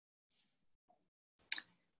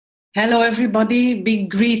Hello, everybody. Big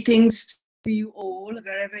greetings to you all,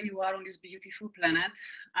 wherever you are on this beautiful planet.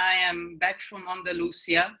 I am back from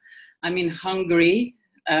Andalusia. I'm in Hungary.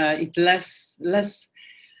 It's less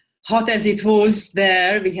hot as it was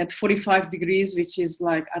there. We had 45 degrees, which is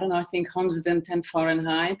like, I don't know, I think 110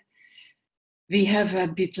 Fahrenheit. We have a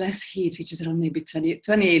bit less heat, which is around maybe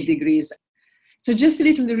 28 degrees. So just a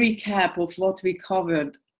little recap of what we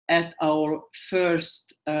covered at our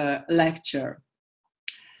first lecture.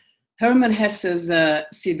 Herman Hesse's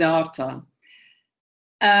Siddhartha.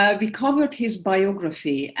 We covered his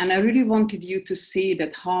biography, and I really wanted you to see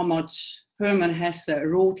that how much Herman Hesse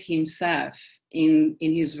wrote himself in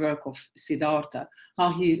his work of Siddhartha,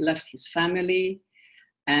 how he left his family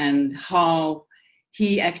and how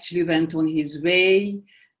he actually went on his way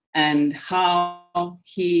and how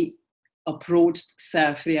he approached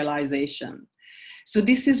self-realization. So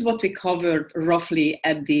this is what we covered roughly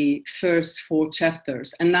at the first 4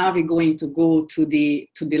 chapters. And now we're going to go to the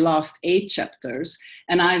last 8 chapters.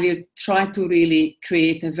 And I will try to really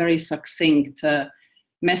create a very succinct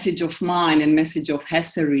message of mine and message of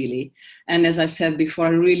Hesse, really. And as I said before,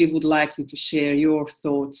 I really would like you to share your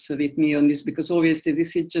thoughts with me on this, because obviously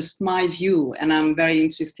this is just my view and I'm very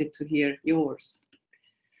interested to hear yours.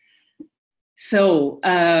 So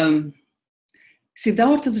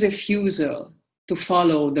Siddhartha's refusal to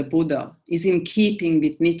follow the Buddha is in keeping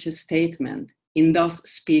with Nietzsche's statement in Thus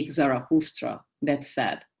Speaks Zarathustra that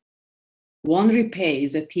said, "One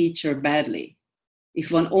repays a teacher badly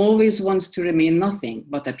if one always wants to remain nothing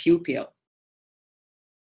but a pupil."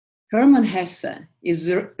 Herman Hesse is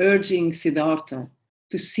urging Siddhartha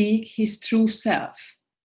to seek his true self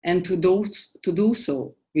and to do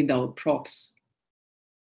so without props.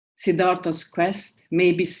 Siddhartha's quest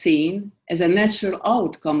may be seen as a natural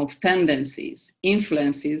outcome of tendencies,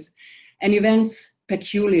 influences, and events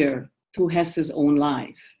peculiar to Hesse's own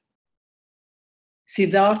life.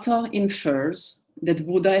 Siddhartha infers that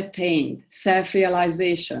Buddha attained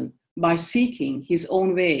self-realization by seeking his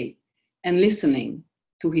own way and listening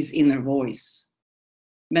to his inner voice.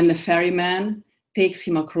 When the ferryman takes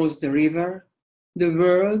him across the river, the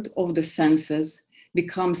world of the senses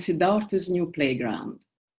becomes Siddhartha's new playground.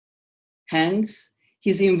 Hence,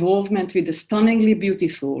 his involvement with the stunningly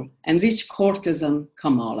beautiful and rich courtesan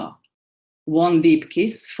Kamala. One deep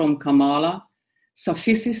kiss from Kamala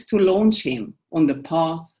suffices to launch him on the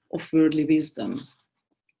path of worldly wisdom.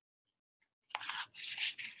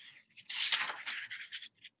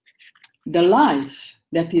 The life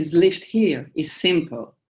that is lived here is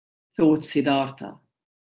simple, thought Siddhartha.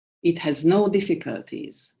 It has no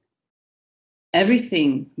difficulties.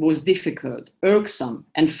 Everything was difficult, irksome,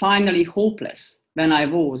 and finally hopeless when I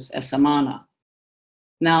was a samana.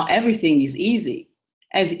 Now everything is easy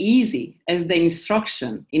as the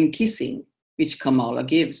instruction in kissing which Kamala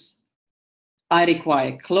gives. I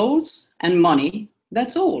require clothes and money,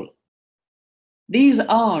 that's all. These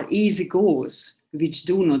are easy goals which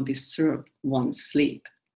do not disturb one's sleep.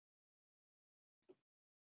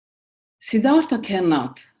 Siddhartha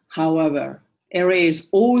cannot, however, erase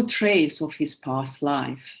all trace of his past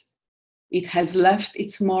life. It has left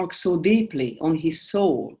its mark so deeply on his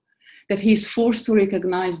soul that he is forced to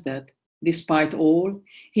recognize that, despite all,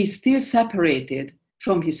 he is still separated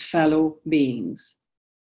from his fellow beings.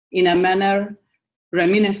 In a manner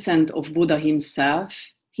reminiscent of Buddha himself,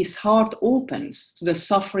 his heart opens to the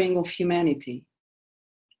suffering of humanity.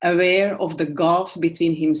 Aware of the gulf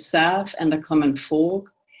between himself and the common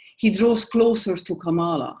folk, he draws closer to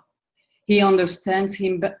Kamala. She understands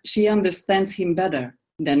him better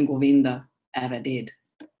than Govinda ever did.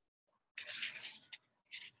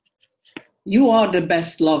 "You are the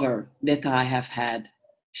best lover that I have had,"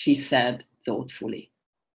 she said thoughtfully.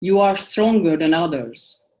 "You are stronger than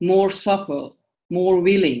others, more supple, more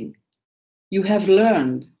willing. You have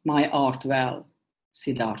learned my art well,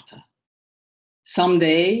 Siddhartha.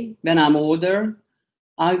 Someday, when I'm older,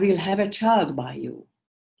 I will have a child by you.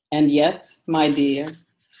 And yet, my dear,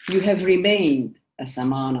 you have remained a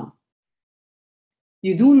samana.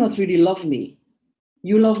 You do not really love me.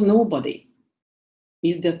 You love nobody.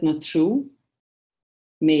 Is that not true?"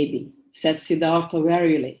 "Maybe," said Siddhartha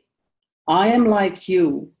wearily. "I am like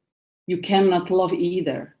you. You cannot love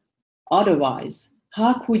either. Otherwise,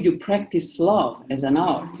 how could you practice love as an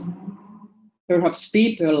art? Perhaps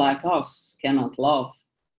people like us cannot love.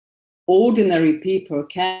 Ordinary people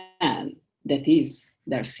can. That is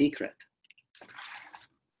their secret."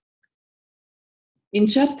 In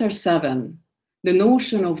chapter 7, the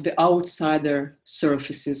notion of the outsider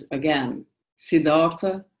surfaces again.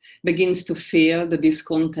 Siddhartha begins to feel the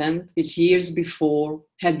discontent which years before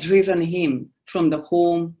had driven him from the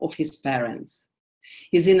home of his parents.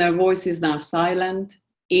 His inner voice is now silent.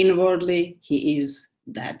 Inwardly, he is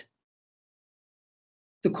dead.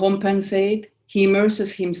 To compensate, he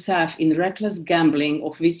immerses himself in reckless gambling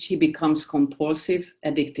of which he becomes compulsive,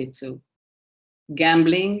 addicted to.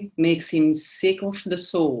 Gambling makes him sick of the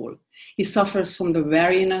soul. He suffers from the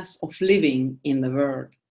weariness of living in the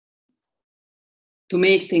world. To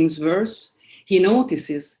make things worse, he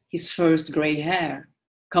notices his first gray hair,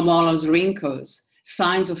 Kamala's wrinkles,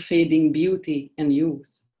 signs of fading beauty and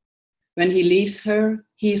youth. When he leaves her,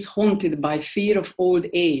 he is haunted by fear of old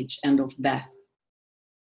age and of death.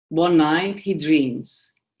 One night he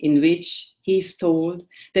dreams, in which he is told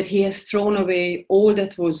that he has thrown away all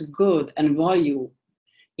that was good and value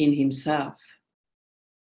in himself.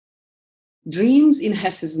 Dreams in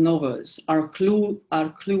Hesse's novels are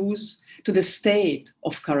clues to the state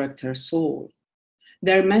of character's soul.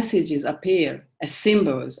 Their messages appear as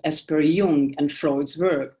symbols as per Jung and Freud's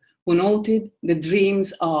work, who noted the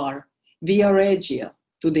dreams are via regia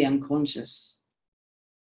to the unconscious.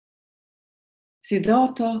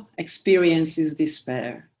 Siddhartha experiences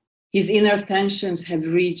despair. His inner tensions have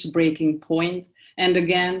reached breaking point, and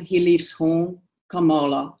again he leaves home,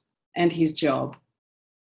 Kamala, and his job.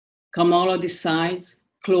 Kamala decides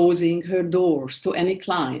closing her doors to any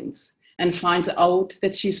clients and finds out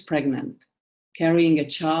that she's pregnant, carrying a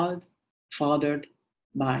child fathered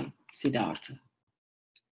by Siddhartha.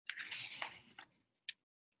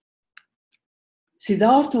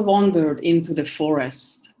 Siddhartha wandered into the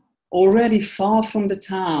forest, already far from the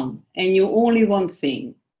town, and knew only one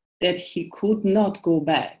thing, that he could not go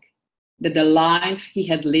back, that the life he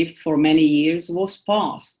had lived for many years was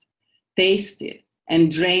past, tasted,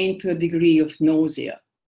 and drained to a degree of nausea.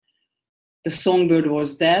 The songbird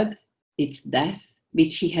was dead. Its death,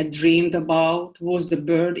 which he had dreamed about, was the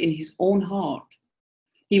bird in his own heart.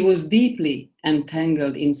 He was deeply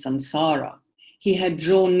entangled in samsara. He had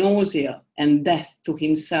drawn nausea and death to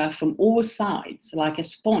himself from all sides, like a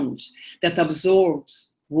sponge that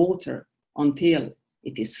absorbs water until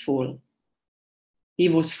it is full. He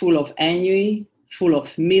was full of ennui, full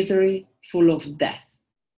of misery, full of death.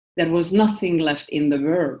 There was nothing left in the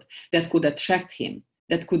world that could attract him,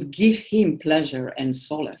 that could give him pleasure and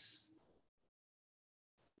solace.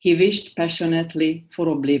 He wished passionately for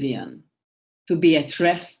oblivion, to be at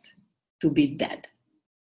rest, to be dead.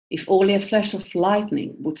 If only a flash of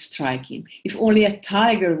lightning would strike him, if only a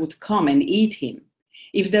tiger would come and eat him,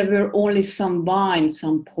 if there were only some wine,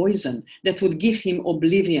 some poison that would give him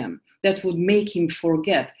oblivion, that would make him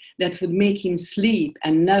forget, that would make him sleep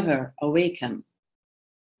and never awaken.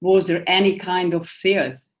 Was there any kind of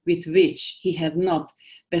filth with which he had not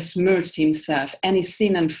besmirched himself, any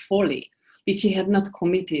sin and folly which he had not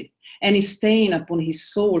committed, any stain upon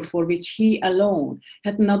his soul for which he alone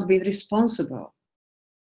had not been responsible?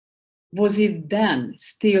 Was it then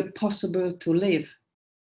still possible to live?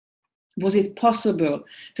 Was it possible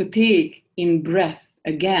to take in breath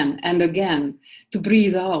again and again, to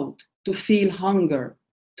breathe out, to feel hunger,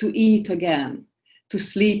 to eat again, to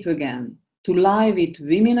sleep again, to lie with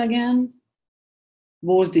women again?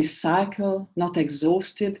 Was this cycle not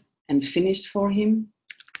exhausted and finished for him?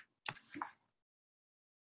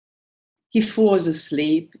 He falls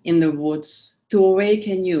asleep in the woods to awake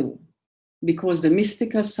anew, because the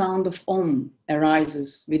mystical sound of Om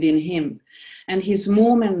arises within him, and his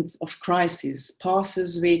moment of crisis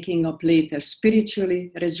passes waking up later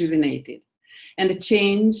spiritually rejuvenated, and the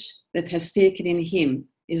change that has taken in him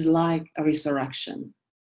is like a resurrection.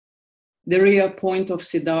 The real point of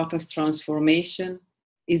Siddhartha's transformation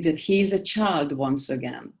is that he is a child once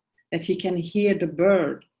again, that he can hear the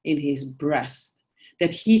bird in his breast,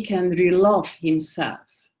 that he can relove himself.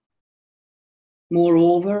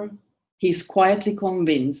 Moreover, he is quietly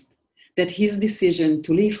convinced that his decision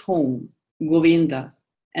to leave home, Govinda,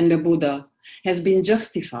 and the Buddha has been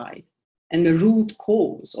justified, and the root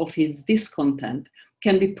cause of his discontent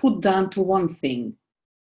can be put down to one thing: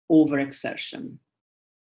 overexertion.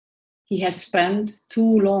 He has spent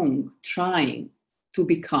too long trying to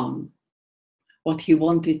become what he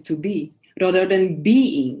wanted to be, rather than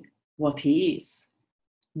being what he is.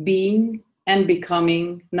 Being and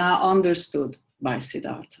becoming now understood by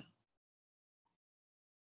Siddhartha.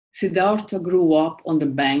 Siddhartha grew up on the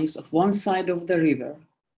banks of one side of the river,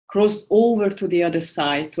 crossed over to the other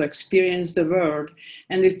side to experience the world,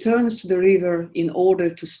 and returns to the river in order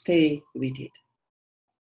to stay with it.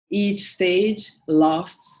 Each stage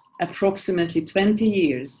lasts approximately 20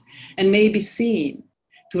 years and may be seen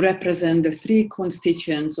to represent the three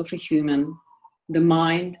constituents of a human: the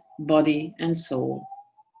mind, body, and soul.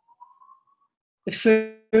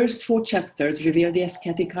 The first 4 chapters reveal the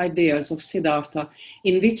ascetic ideals of Siddhartha,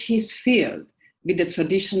 in which he is filled with the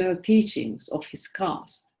traditional teachings of his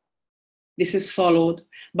caste. This is followed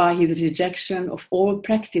by his rejection of all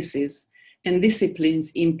practices and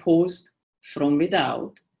disciplines imposed from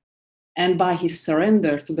without, and by his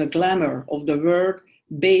surrender to the glamour of the world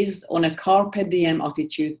based on a carpe diem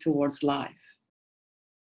attitude towards life.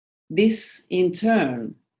 This, in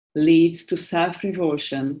turn, leads to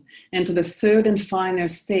self-revulsion and to the third and final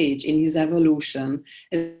stage in his evolution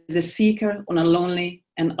as a seeker on a lonely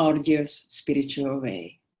and arduous spiritual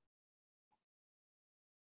way.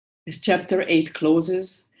 As chapter 8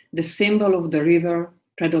 closes, the symbol of the river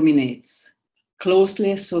predominates,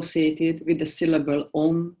 closely associated with the syllable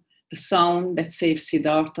Om, the sound that saves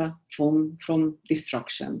Siddhartha from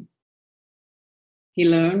destruction. He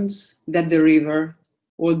learns that the river,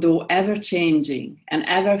 although ever-changing and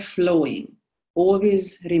ever-flowing,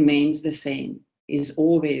 always remains the same, is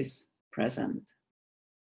always present.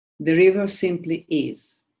 The river simply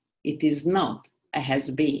is. It is not a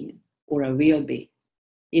has-been or a will be.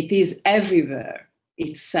 It is everywhere,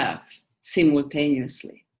 itself,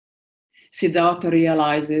 simultaneously. Siddhartha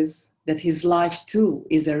realizes that his life too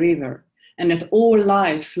is a river and that all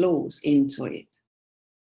life flows into it.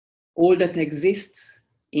 All that exists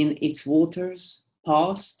in its waters,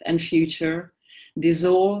 past and future,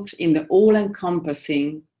 dissolve in the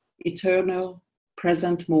all-encompassing, eternal,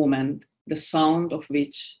 present moment, the sound of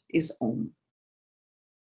which is Om.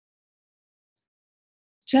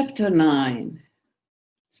 Chapter 9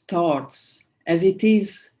 starts as it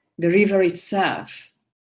is the river itself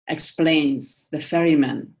explains the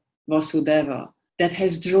ferryman, Vasudeva, that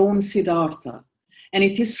has drawn Siddhartha, and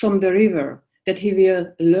it is from the river that he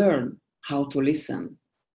will learn how to listen.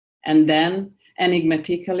 And then,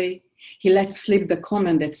 enigmatically, he lets slip the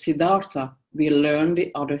comment that Siddhartha will learn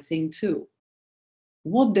the other thing too.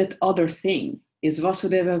 What that other thing is,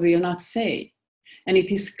 Vasudeva will not say, and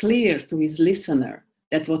it is clear to his listener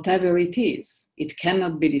that whatever it is, it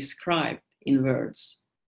cannot be described in words.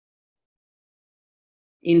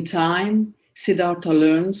 In time, Siddhartha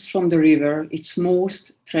learns from the river its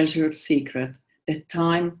most treasured secret, that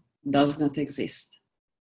time does not exist.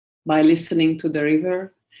 By listening to the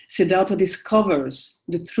river, Siddhartha discovers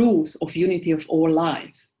the truth of unity of all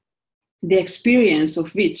life, the experience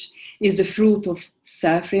of which is the fruit of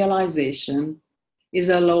self-realization, is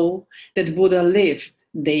a law that Buddha lived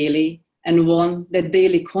daily, and one that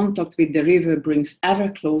daily contact with the river brings ever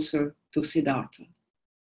closer to Siddhartha.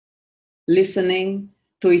 Listening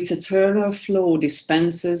to its eternal flow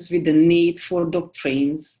dispenses with the need for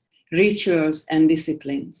doctrines, rituals, and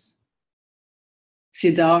disciplines.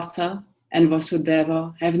 Siddhartha and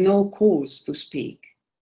Vasudeva have no cause to speak.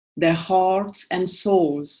 Their hearts and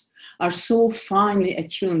souls are so finely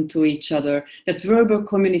attuned to each other that verbal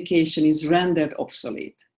communication is rendered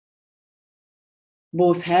obsolete.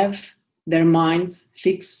 Both have their minds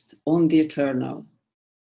fixed on the eternal.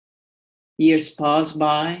 Years pass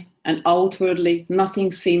by, and outwardly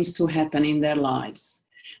nothing seems to happen in their lives.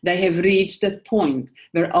 They have reached that point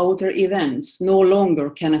where outer events no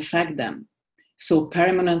longer can affect them. So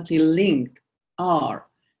permanently linked are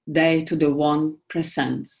they to the one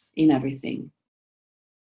presence in everything.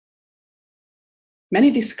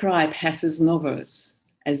 Many describe Hesse's novels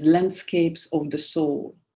as landscapes of the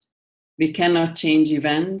soul. We cannot change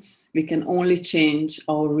events, we can only change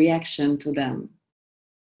our reaction to them.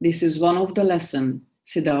 This is one of the lessons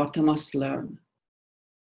Siddhartha must learn.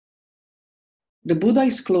 The Buddha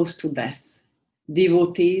is close to death.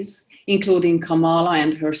 Devotees, including Kamala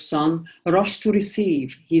and her son, rush to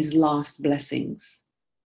receive his last blessings.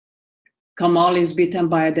 Kamala is bitten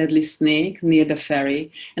by a deadly snake near the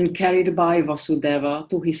ferry and carried by Vasudeva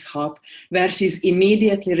to his hut, where she is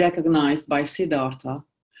immediately recognized by Siddhartha,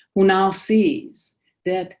 who now sees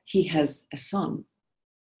that he has a son.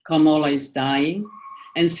 Kamala is dying,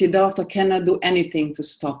 and Siddhartha cannot do anything to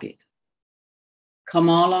stop it.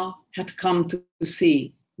 Kamala had come to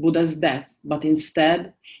see Buddha's death, but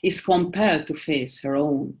instead is compelled to face her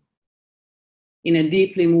own. In a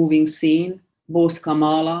deeply moving scene, both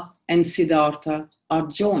Kamala and Siddhartha are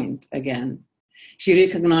joined again. She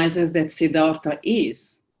recognizes that Siddhartha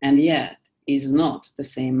is, and yet is not, the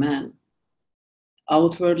same man.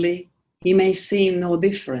 Outwardly, he may seem no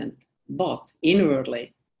different, but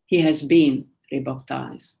inwardly, he has been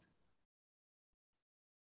rebaptized.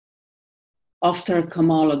 After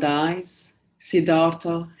Kamala dies,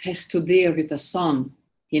 Siddhartha has to deal with a son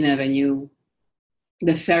he never knew.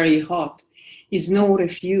 The ferry hut is no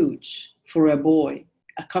refuge for a boy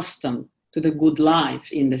accustomed to the good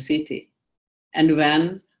life in the city. And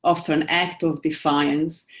when, after an act of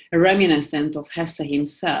defiance, reminiscent of Hesse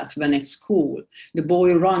himself when at school, the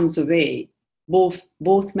boy runs away,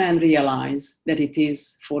 both men realize that it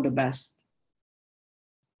is for the best.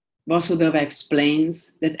 Vasudeva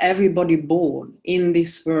explains that everybody born in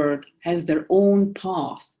this world has their own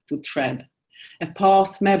path to tread, a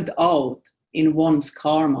path mapped out in one's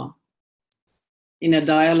karma. In a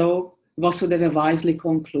dialogue, Vasudeva wisely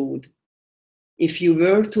concludes, if you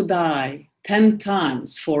were to die 10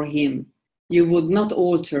 times for him, you would not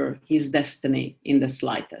alter his destiny in the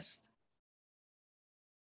slightest.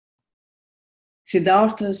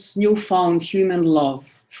 Siddhartha's newfound human love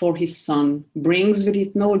for his son brings with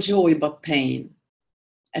it no joy but pain.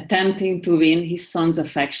 Attempting to win his son's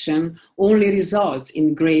affection only results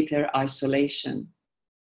in greater isolation.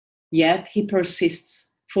 Yet he persists,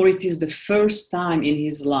 for it is the first time in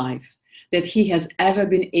his life that he has ever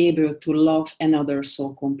been able to love another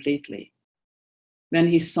so completely. When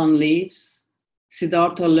his son leaves,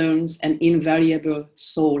 Siddhartha learns an invaluable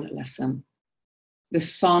soul lesson. The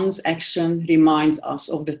son's action reminds us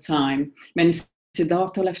of the time when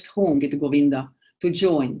Siddhartha left home with Govinda to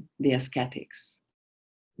join the ascetics.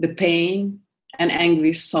 The pain and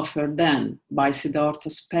anguish suffered then by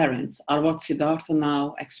Siddhartha's parents are what Siddhartha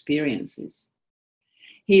now experiences.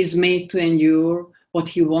 He is made to endure what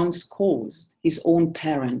he once caused his own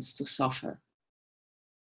parents to suffer.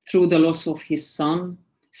 Through the loss of his son,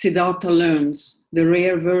 Siddhartha learns the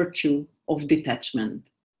rare virtue of detachment,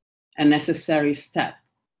 a necessary step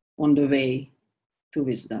on the way to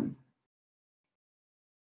wisdom.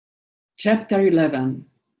 Chapter 11,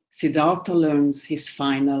 Siddhartha learns his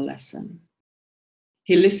final lesson.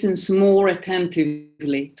 He listens more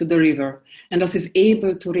attentively to the river and thus is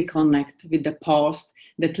able to reconnect with the past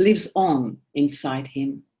that lives on inside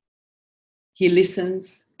him. He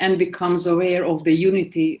listens and becomes aware of the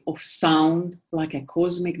unity of sound like a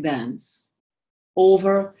cosmic dance.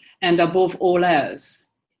 Over and above all else,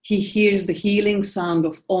 he hears the healing sound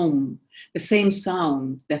of Om, the same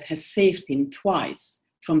sound that has saved him twice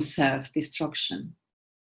from self-destruction.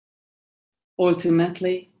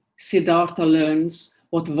 Ultimately, Siddhartha learns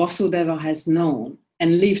what Vasudeva has known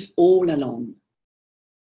and lived all along.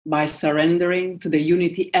 By surrendering to the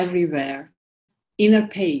unity everywhere, inner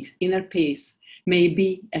peace may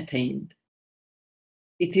be attained.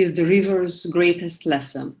 It is the river's greatest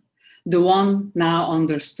lesson, the one now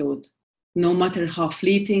understood, no matter how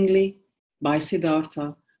fleetingly, by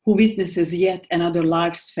Siddhartha, who witnesses yet another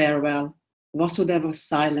life's farewell, Vasudeva's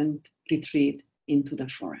silent retreat into the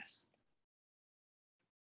forest.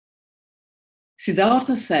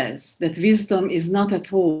 Siddhartha says that wisdom is not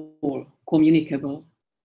at all communicable.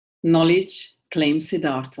 Knowledge, claims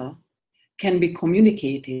Siddhartha, can be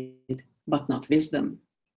communicated, but not wisdom.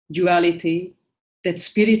 Duality, that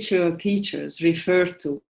spiritual teachers refer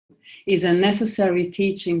to, is a necessary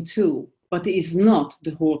teaching too, but is not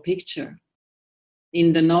the whole picture.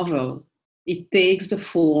 In the novel, it takes the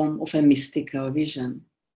form of a mystical vision.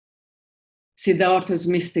 Siddhartha's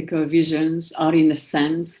mystical visions are in a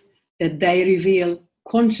sense that they reveal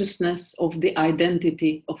consciousness of the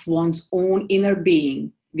identity of one's own inner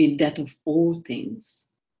being with that of all things.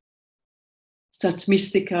 Such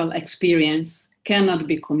mystical experience cannot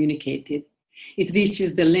be communicated. It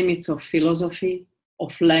reaches the limits of philosophy,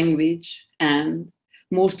 of language, and,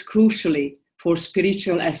 most crucially, for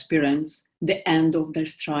spiritual aspirants, the end of their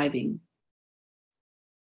striving.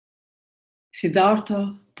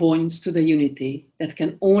 Siddhartha points to the unity that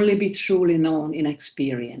can only be truly known in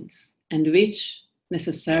experience, and which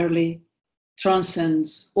necessarily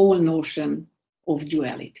transcends all notion of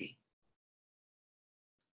duality.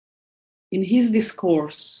 In his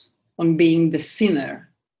discourse on being the sinner,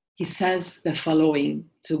 he says the following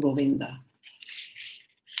to Govinda.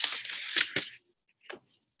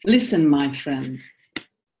 Listen, my friend,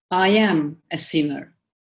 I am a sinner,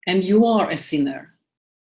 and you are a sinner,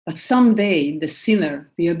 but someday the sinner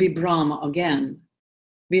will be Brahma again,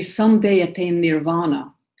 will someday attain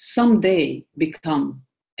nirvana, someday become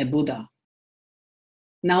a Buddha.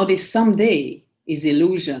 Now this someday is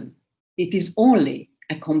illusion. It is only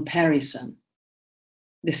a comparison.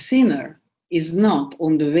 The sinner is not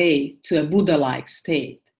on the way to a Buddha-like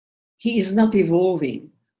state. He is not evolving,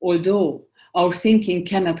 although our thinking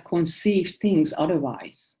cannot conceive things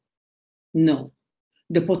otherwise. No,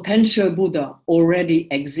 the potential Buddha already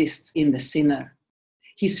exists in the sinner.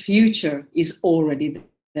 His future is already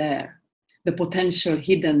there. The potential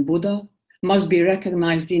hidden Buddha must be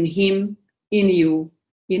recognized in him, in you,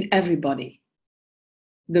 in everybody.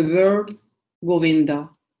 The word Govinda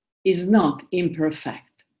is not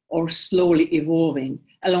imperfect or slowly evolving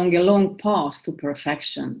along a long path to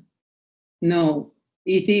perfection. No,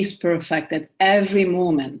 it is perfect at every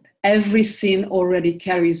moment. Every sin already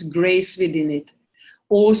carries grace within it,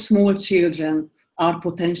 All small children are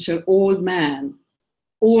potential old men.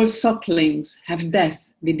 All sucklings have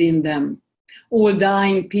death within them. All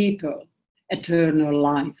dying people, eternal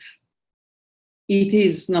life. It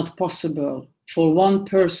is not possible for one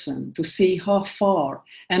person to see how far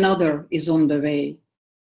another is on the way.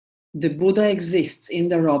 The Buddha exists in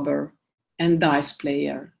the robber and dice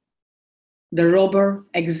player. The robber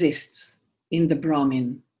exists in the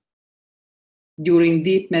Brahmin. During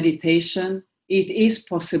deep meditation, it is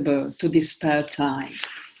possible to dispel time,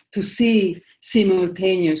 to see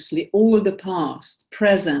simultaneously all the past,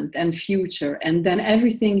 present, and future, and then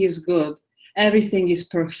everything is good, everything is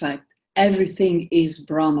perfect, everything is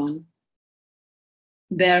Brahman.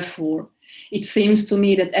 Therefore, it seems to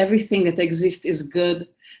me that everything that exists is good,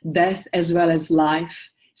 death as well as life,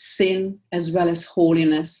 sin as well as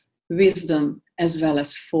holiness, wisdom as well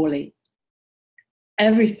as folly.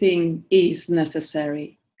 Everything is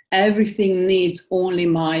necessary. Everything needs only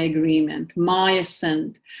my agreement, my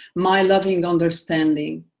assent, my loving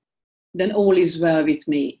understanding. Then all is well with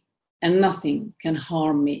me, and nothing can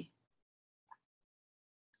harm me.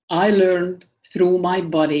 I learned through my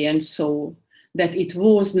body and soul that it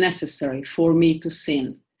was necessary for me to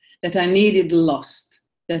sin, that I needed lust,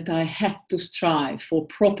 that I had to strive for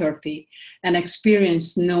property and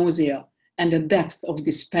experience nausea and the depth of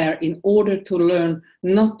despair in order to learn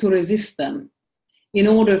not to resist them, in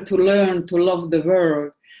order to learn to love the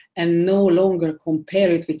world and no longer compare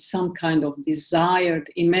it with some kind of desired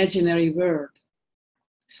imaginary world,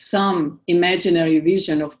 some imaginary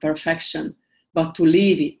vision of perfection, but to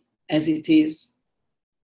leave it as it is,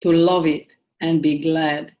 to love it and be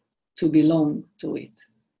glad to belong to it.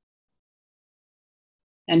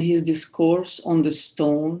 And his discourse on the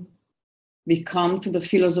stone, we come to the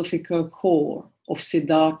philosophical core of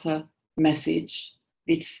Siddhartha's message,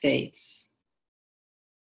 which states,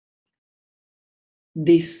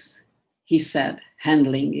 "This," he said,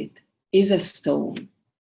 handling it, "is a stone,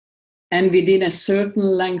 and within a certain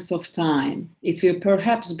length of time, it will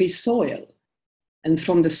perhaps be soil, and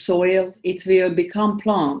from the soil it will become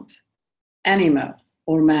plant, animal,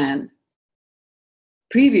 or man.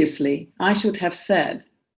 Previously, I should have said,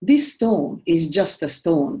 this stone is just a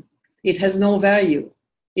stone. It has no value.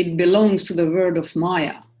 It belongs to the world of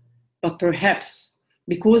Maya. But perhaps,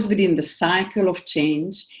 because within the cycle of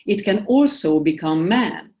change, it can also become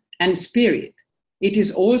man and spirit, it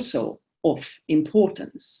is also of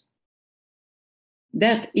importance."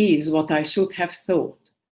 That is what I should have thought,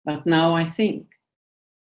 but now I think,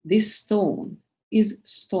 this stone is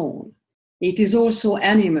stone. It is also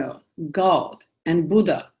animal, God, and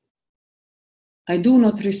Buddha. I do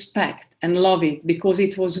not respect and love it because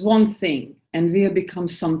it was one thing and will become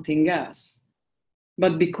something else,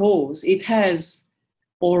 but because it has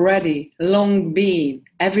already long been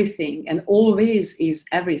everything and always is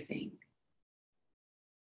everything.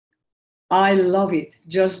 I love it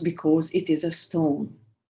just because it is a stone,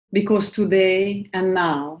 because today and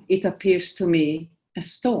now it appears to me a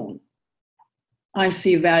stone. I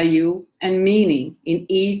see value and meaning in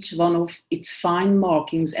each one of its fine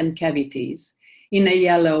markings and cavities, in a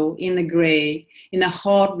yellow, in a gray, in a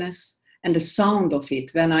hardness and the sound of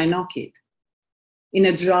it when I knock it, in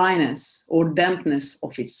a dryness or dampness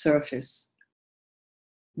of its surface.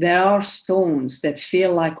 There are stones that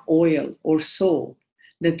feel like oil or soap,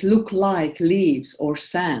 that look like leaves or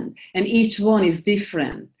sand, and each one is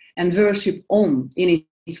different and worship Om in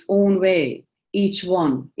its own way. Each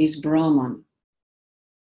one is Brahman.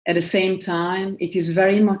 At the same time, it is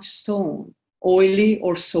very much stone, oily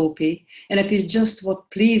or soapy, and it is just what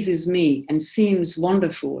pleases me and seems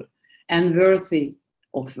wonderful and worthy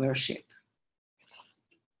of worship.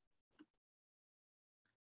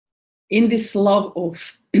 In this love of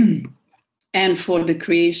and for the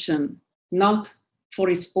creation, not for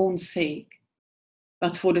its own sake,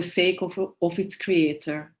 but for the sake of its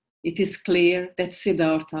creator, it is clear that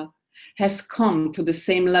Siddhartha has come to the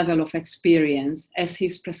same level of experience as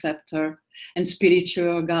his preceptor and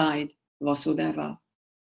spiritual guide, Vasudeva.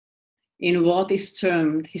 In what is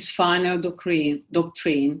termed his final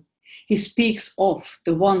doctrine, he speaks of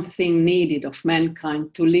the one thing needed of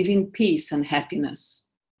mankind to live in peace and happiness: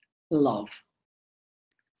 love.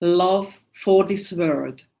 Love for this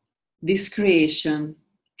world, this creation,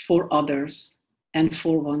 for others, and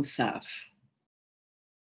for oneself.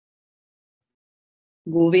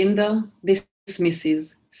 Govinda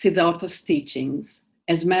dismisses Siddhartha's teachings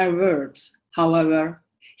as mere words. However,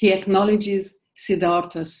 he acknowledges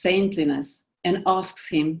Siddhartha's saintliness and asks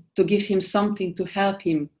him to give him something to help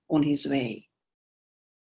him on his way.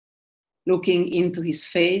 Looking into his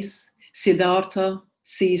face, Siddhartha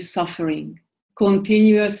sees suffering,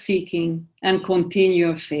 continual seeking, and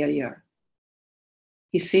continual failure.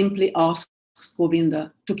 He simply asks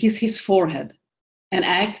Govinda to kiss his forehead, an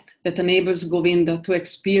act that enables Govinda to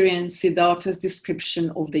experience Siddhartha's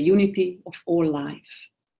description of the unity of all life.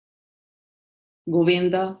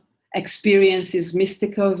 Govinda experiences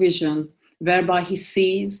mystical vision whereby he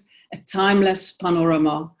sees a timeless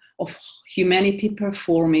panorama of humanity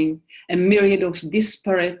performing a myriad of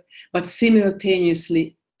disparate but simultaneous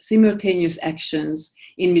actions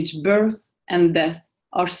in which birth and death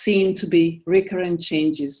are seen to be recurrent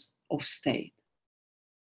changes of state.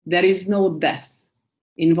 There is no death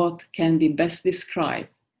in what can be best described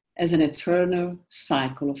as an eternal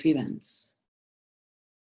cycle of events.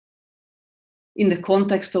 In the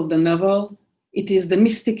context of the novel, it is the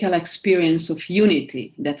mystical experience of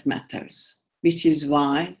unity that matters, which is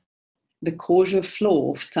why the causal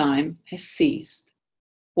flow of time has ceased.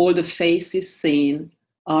 All the faces seen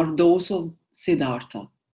are those of Siddhartha,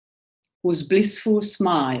 whose blissful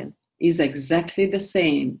smile is exactly the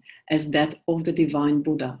same as that of the divine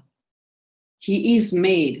Buddha. He is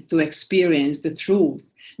made to experience the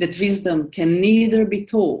truth that wisdom can neither be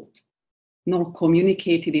taught nor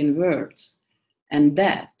communicated in words, and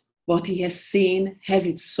that what he has seen has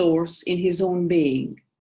its source in his own being.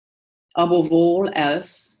 Above all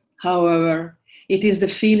else, however, it is the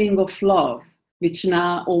feeling of love which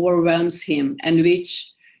now overwhelms him and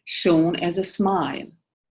which, shown as a smile,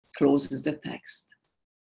 closes the text.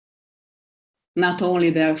 Not only,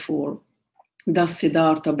 therefore, does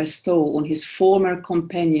Siddhartha bestow on his former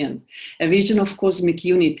companion a vision of cosmic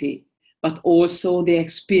unity, but also the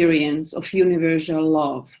experience of universal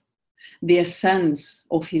love, the essence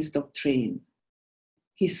of his doctrine.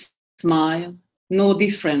 His smile, no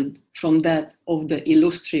different from that of the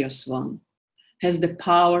illustrious one, has the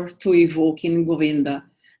power to evoke in Govinda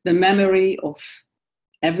the memory of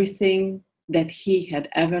everything that he had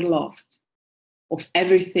ever loved, of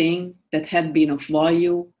everything that had been of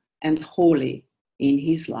value and holy in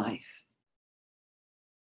his life.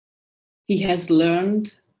 He has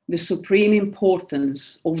learned the supreme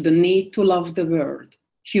importance of the need to love the world,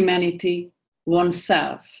 humanity,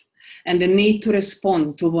 oneself, and the need to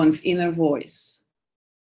respond to one's inner voice.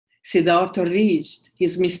 Siddhartha reached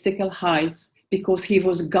his mystical heights because he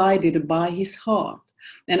was guided by his heart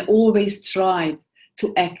and always tried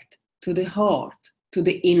to act to the heart, to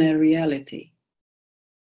the inner reality.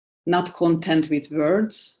 Not content with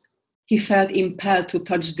words, he felt impelled to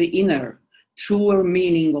touch the inner, truer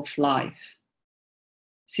meaning of life.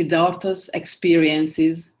 Siddhartha's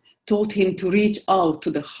experiences taught him to reach out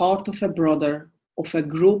to the heart of a brother, of a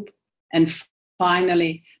group, and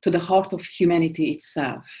finally to the heart of humanity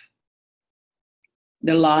itself.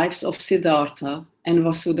 The lives of Siddhartha and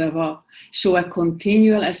Vasudeva show a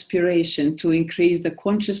continual aspiration to increase the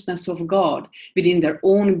consciousness of God within their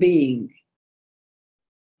own being.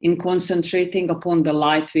 In concentrating upon the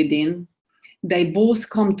light within, they both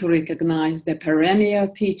come to recognize the perennial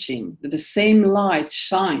teaching that the same light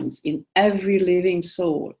shines in every living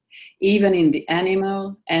soul, even in the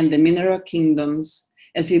animal and the mineral kingdoms,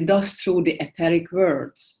 as it does through the etheric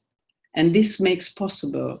worlds. And this makes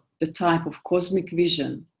possible the type of cosmic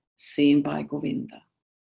vision seen by Govinda.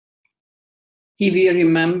 He will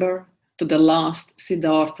remember to the last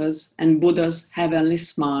Siddhartha's and Buddha's heavenly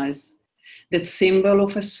smiles, that symbol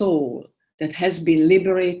of a soul that has been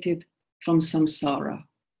liberated from samsara.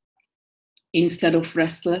 Instead of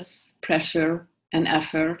restless pressure and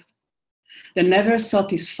effort, the never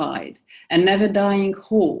satisfied and never dying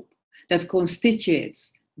hope that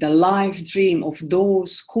constitutes the life dream of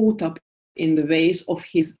those caught up in the ways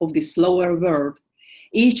of this lower world,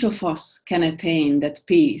 each of us can attain that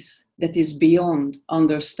peace that is beyond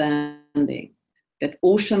understanding, that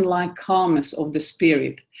ocean-like calmness of the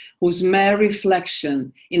spirit, whose mere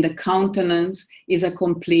reflection in the countenance is a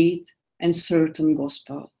complete and certain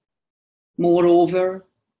gospel. Moreover,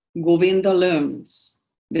 Govinda learns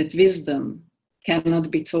that wisdom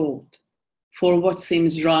cannot be taught, for what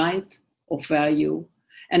seems right, of value,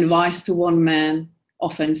 and wise to one man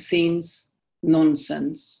often seems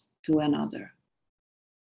nonsense to another.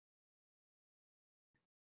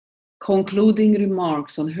 Concluding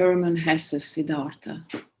remarks on Herman Hesse's Siddhartha.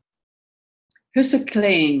 Hesse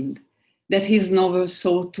claimed that his novel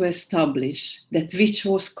sought to establish that which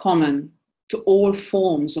was common to all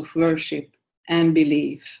forms of worship and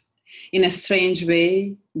belief. In a strange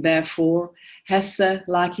way, therefore, Hesse,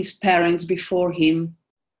 like his parents before him,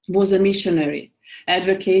 was a missionary,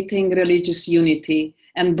 advocating religious unity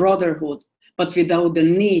and brotherhood, but without the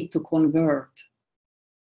need to convert.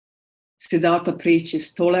 Siddhartha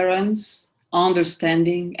preaches tolerance,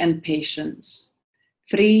 understanding, and patience.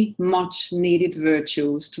 three much needed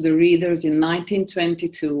virtues to the readers in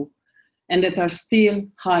 1922 and that are still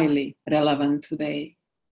highly relevant today.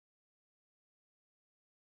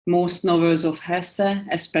 Most novels of Hesse,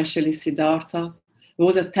 especially Siddhartha,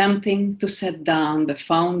 was attempting to set down the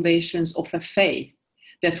foundations of a faith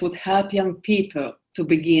that would help young people to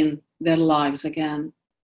begin their lives again.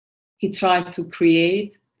 He tried to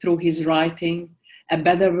create, through his writing, a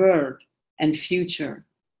better world and future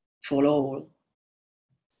for all.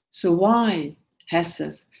 So why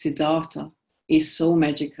Hesse's Siddhartha is so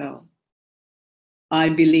magical? I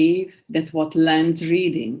believe that what lends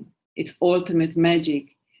reading its ultimate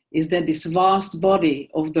magic is that this vast body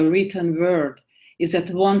of the written word is at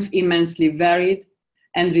once immensely varied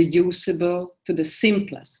and reducible to the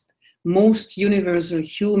simplest, most universal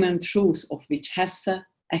human truth of which Hesse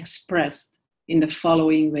expressed in the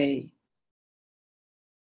following way.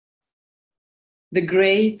 The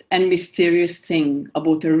great and mysterious thing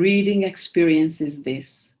about a reading experience is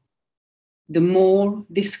this: the more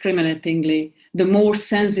discriminatingly, the more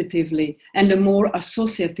sensitively, and the more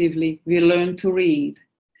associatively we learn to read,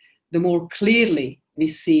 the more clearly we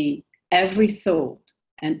see every thought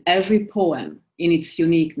and every poem in its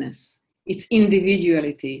uniqueness, its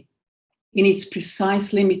individuality, in its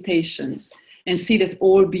precise limitations, and see that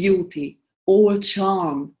all beauty, all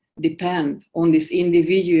charm depend on this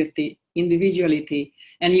individuality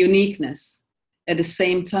and uniqueness. At the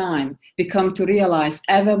same time, we come to realize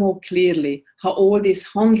ever more clearly how all these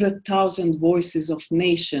 100,000 voices of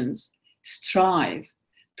nations strive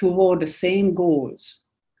toward the same goals,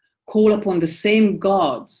 call upon the same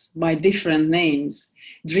gods by different names,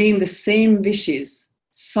 dream the same wishes,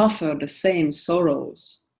 suffer the same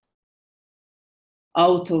sorrows.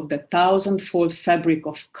 Out of the thousandfold fabric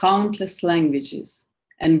of countless languages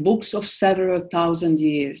and books of several thousand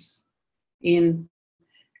years, in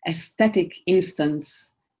aesthetic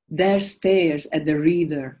instance, there stares at the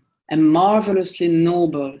reader a marvelously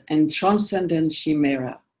noble and transcendent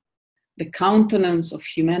chimera, the countenance of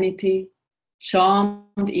humanity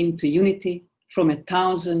charmed into unity from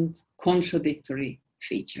 1,000 contradictory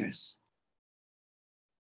features.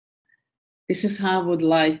 This is how I would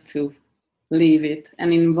like to leave it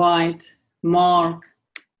and invite Mark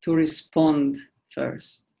to respond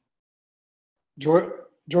first.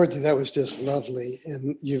 Gyorgyi, that was just lovely.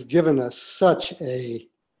 And you've given us such a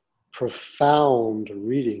profound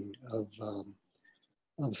reading of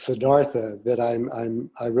Siddhartha that I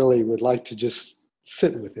really would like to just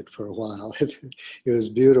sit with it for a while. It was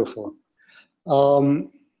beautiful. Gyorgyi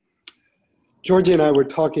and I were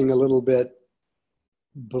talking a little bit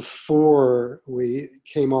before we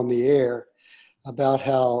came on the air about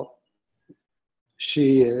how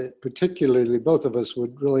she, particularly both of us,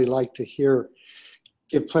 would really like to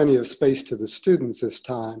give plenty of space to the students this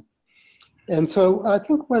time. And so I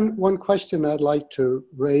think one question I'd like to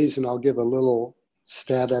raise, and I'll give a little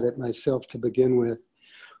stab at it myself to begin with,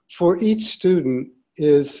 for each student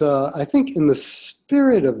is, I think in the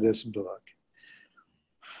spirit of this book,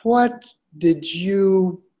 what did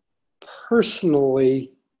you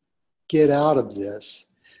personally get out of this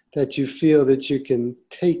that you feel that you can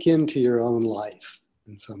take into your own life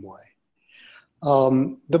in some way?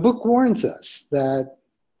 The book warns us that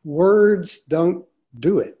words don't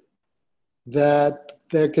do it, that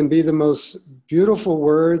there can be the most beautiful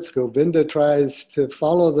words. Govinda tries to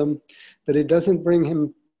follow them, but it doesn't bring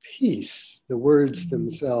him peace, the words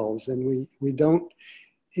themselves, and we don't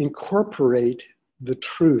incorporate the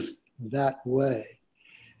truth that way.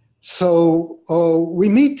 So we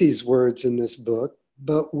meet these words in this book,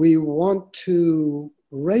 but we want to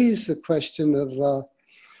raise the question of,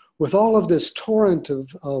 with all of this torrent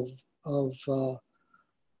of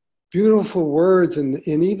beautiful words and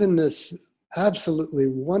even this absolutely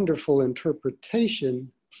wonderful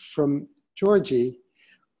interpretation from Gyorgyi,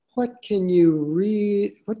 what do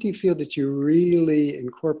you feel that you really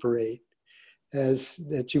incorporate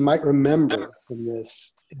that you might remember from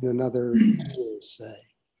this in another year, say?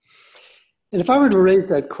 And if I were to raise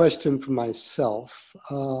that question for myself,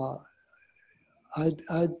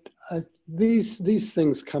 these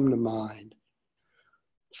things come to mind.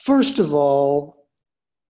 First of all,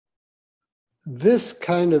 this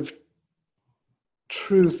kind of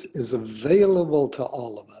truth is available to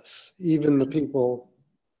all of us, even the people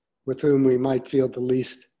with whom we might feel the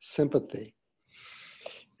least sympathy.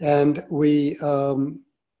 And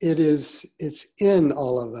it's in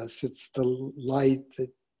all of us. It's the light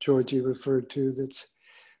that Gyorgyi referred to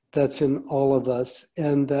that's in all of us,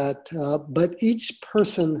 and that, but each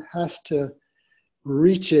person has to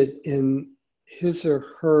reach it in his or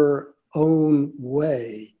her own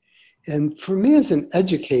way. And for me as an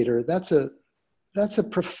educator, that's a that's a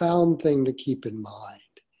profound thing to keep in mind.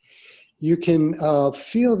 You can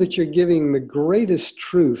feel that you're giving the greatest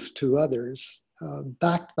truth to others,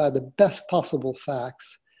 backed by the best possible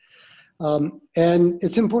facts. And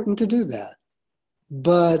it's important to do that.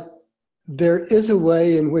 But there is a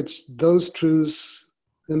way in which those truths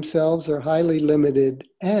themselves are highly limited,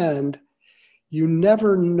 and you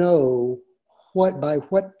never know by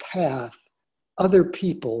what path other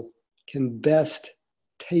people can best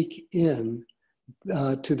take in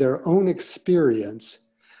to their own experience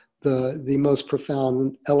the most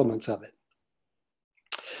profound elements of it.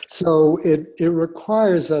 So it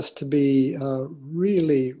requires us to be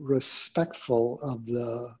really respectful of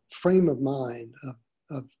the frame of mind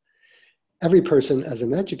of every person as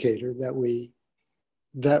an educator that we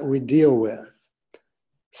deal with.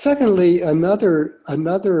 Secondly, another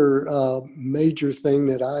major thing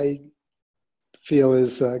that I feel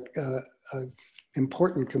is an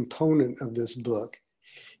important component of this book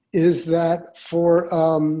is that for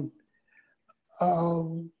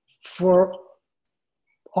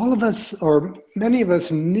all of us, or many of us,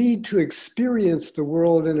 need to experience the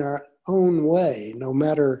world in our own way, no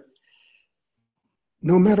matter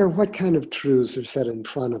what kind of truths are set in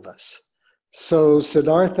front of us. So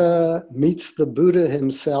Siddhartha meets the Buddha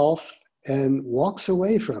himself and walks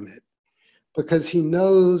away from it because he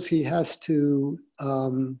knows he has to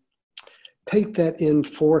take that in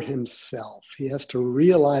for himself. He has to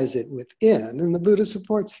realize it within, and the Buddha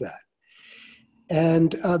supports that.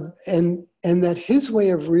 And that his way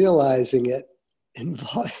of realizing it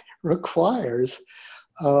requires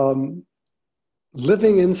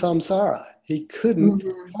living in samsara. He couldn't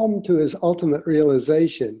come to his ultimate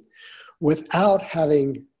realization without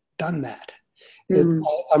having done that.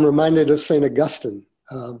 I'm reminded of St. Augustine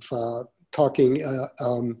of talking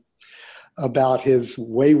about his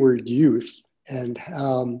wayward youth, and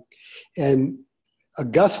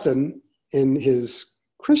Augustine, in his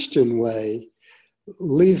Christian way,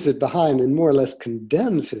 leaves it behind and more or less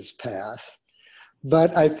condemns his past.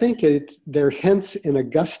 But I think there are hints in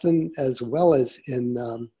Augustine as well as in,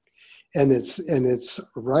 and it's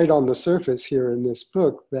right on the surface here in this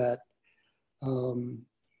book, that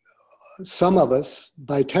some of us,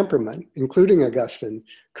 by temperament, including Augustine,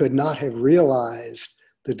 could not have realized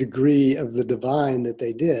the degree of the divine that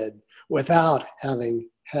they did without having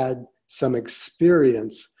had some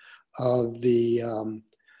experience of the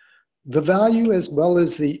value as well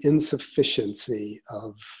as the insufficiency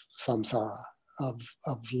of samsara, of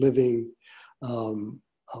living, of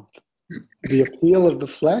the appeal of the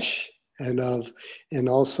flesh, and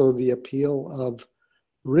also the appeal of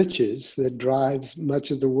riches that drives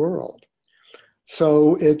much of the world.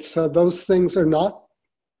 So it's those things are not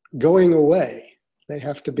going away. They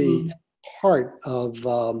have to be part of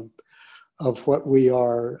what we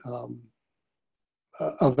are,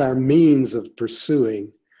 of our means of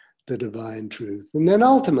pursuing the divine truth. And then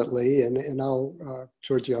ultimately, and I'll,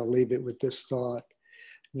 Gyorgyi, I'll leave it with this thought,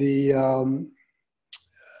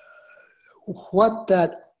 what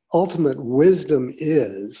that ultimate wisdom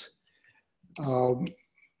is,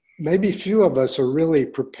 maybe few of us are really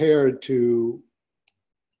prepared to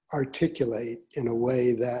articulate in a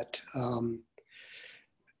way that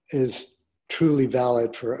is truly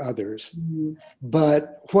valid for others.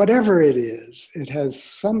 But whatever it is, it has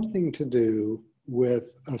something to do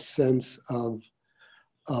with a sense of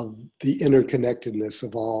the interconnectedness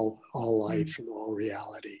of all life and all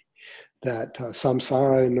reality. That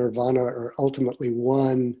samsara and nirvana are ultimately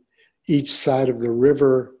one. Each side of the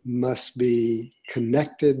river must be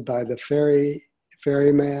connected by the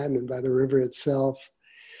ferryman and by the river itself.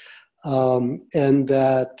 And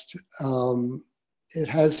that it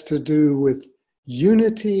has to do with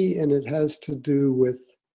unity, and it has to do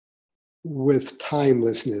with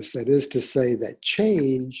timelessness. That is to say that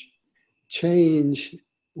change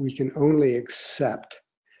we can only accept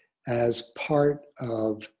as part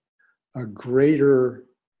of a greater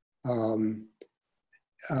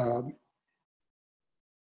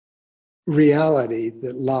reality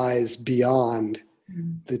that lies beyond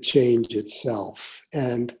the change itself.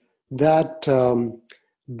 And that,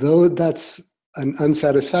 though that's an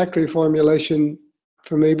unsatisfactory formulation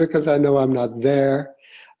for me because I know I'm not there,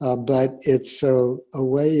 but it's a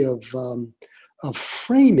way of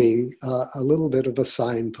framing a little bit of a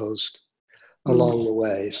signpost along the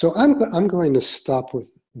way. So I'm going to stop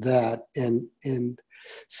with that and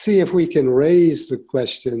see if we can raise the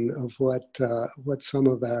question of what some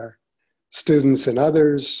of our students and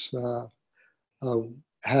others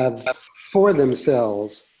have for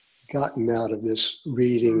themselves gotten out of this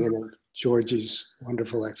reading and of Gyorgyi's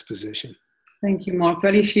wonderful exposition. Thank you, Mark.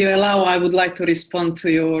 Well, if you allow, I would like to respond to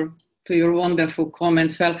your to your wonderful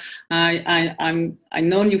comments. Well, I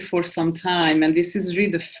know you for some time, and this is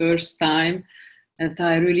really the first time that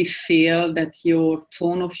I really feel that your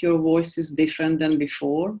tone of your voice is different than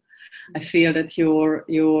before. I feel that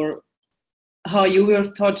how you were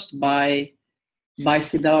touched by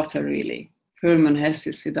Siddhartha, really, Herman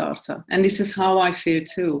Hesse Siddhartha. And this is how I feel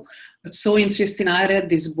too. But so interesting, I read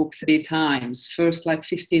this book 3 times, first like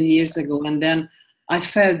 15 years ago, and then I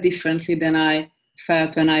felt differently than I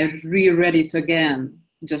felt when I reread it again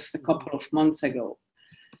just a couple of months ago.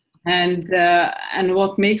 And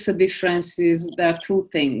what makes a difference is there are 2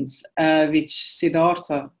 things, which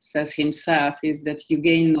Siddhartha says himself, is that you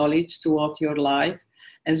gain knowledge throughout your life,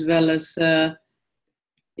 as well as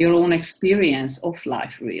your own experience of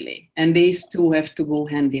life, really. And these 2 have to go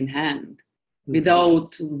hand in hand.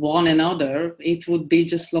 Without one another, it would be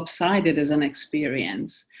just lopsided as an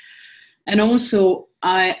experience. And also,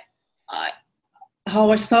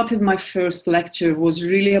 how I started my first lecture was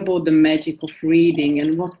really about the magic of reading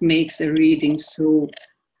and what makes a reading so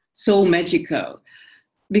magical.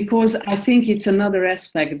 Because I think it's another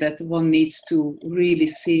aspect that one needs to really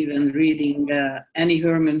see when reading any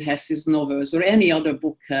Herman Hesse's novels or any other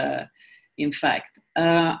book, in fact.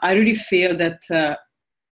 I really feel that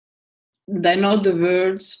they're not the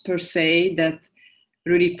words per se that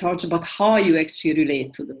really touch, but how you actually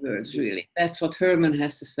relate to the words, really. That's what Herman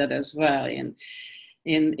Hesse said as well.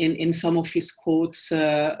 In some of his quotes,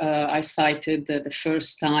 I cited the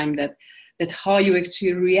first time that how you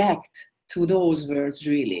actually react to those words,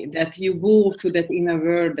 really, that you go to that inner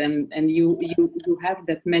world and you have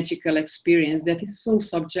that magical experience that is so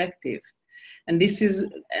subjective. And this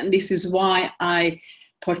is why I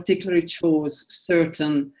particularly chose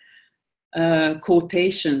certain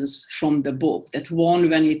quotations from the book. That one,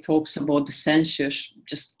 when he talks about the sensuous,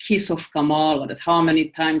 just kiss of Kamala, that how many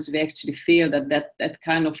times we actually feel that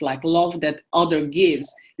kind of like love that other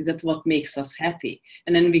gives, is that what makes us happy.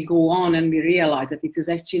 And then we go on and we realize that it is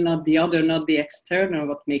actually not the other, not the external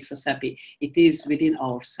what makes us happy. It is within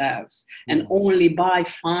ourselves. And only by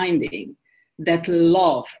finding that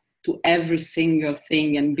love to every single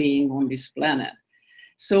thing and being on this planet.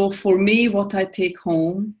 So for me, what I take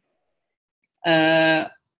home, there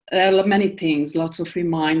are many things, lots of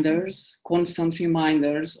reminders, constant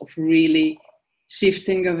reminders of really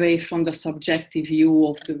shifting away from the subjective view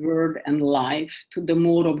of the world and life to the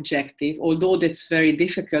more objective, although that's very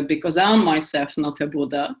difficult because I'm myself not a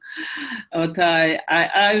Buddha, but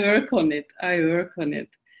I work on it,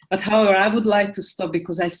 But however, I would like to stop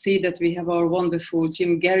because I see that we have our wonderful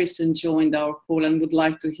Jim Garrison joined our call and would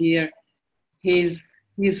like to hear his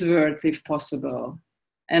words if possible.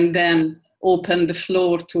 And then open the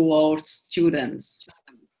floor to our students.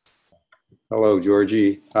 Hello,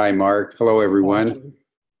 Gyorgyi. Hi, Mark. Hello, everyone.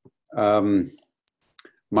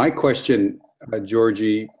 My question,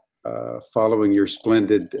 Gyorgyi, following your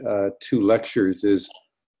splendid 2 lectures, is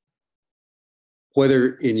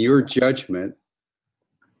whether, in your judgment,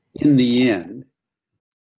 in the end,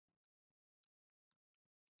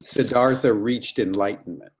 Siddhartha reached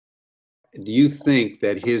enlightenment. Do you think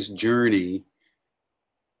that his journey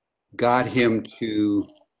got him to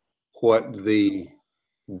what the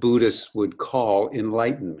Buddhists would call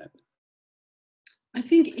enlightenment? I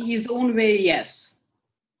think his own way, yes.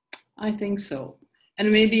 I think so.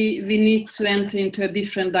 And maybe we need to enter into a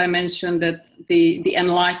different dimension, that the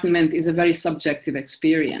enlightenment is a very subjective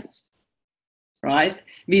experience, right?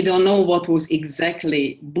 We don't know what was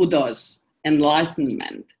exactly Buddha's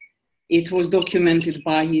enlightenment. It was documented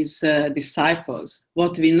by his disciples.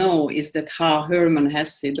 What we know is that how Herman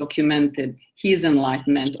Hesse documented his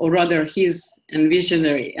enlightenment, or rather his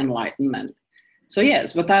visionary enlightenment. So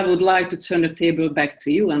yes, but I would like to turn the table back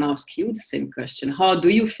to you and ask you the same question. How do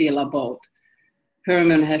you feel about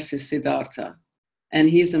Herman Hesse Siddhartha and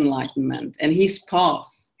his enlightenment and his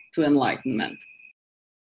path to enlightenment?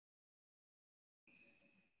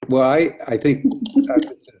 Well, I think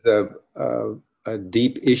this is a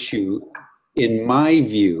deep issue. In my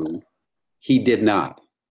view, he did not.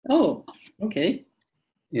 Oh, okay.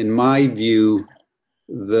 In my view,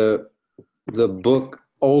 the book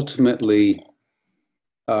ultimately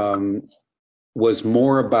was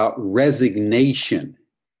more about resignation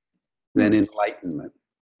than enlightenment.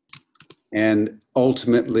 And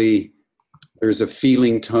ultimately, there's a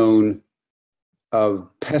feeling tone of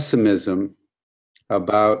pessimism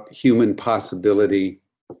about human possibility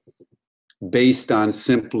based on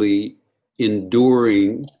simply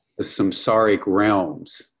enduring the samsaric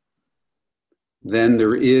realms. Then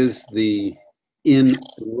there is the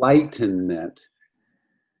enlightenment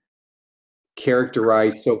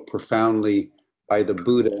characterized so profoundly by the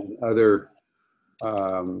Buddha and other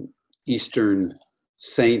Eastern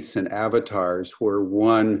saints and avatars where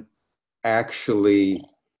one actually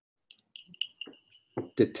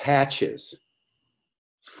detaches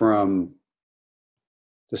from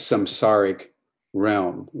the samsaric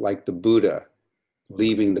realm, like the Buddha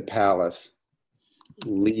leaving the palace,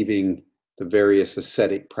 leaving the various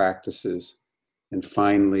ascetic practices, and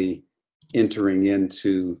finally entering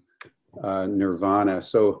into nirvana.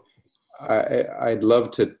 So I'd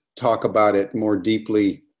love to talk about it more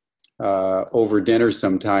deeply over dinner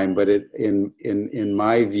sometime, but in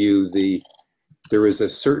my view, there is a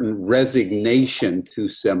certain resignation to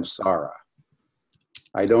samsara.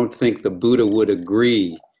 I don't think the Buddha would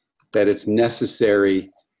agree that it's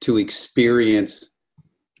necessary to experience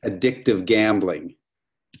addictive gambling,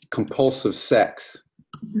 compulsive sex,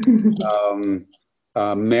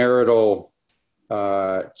 marital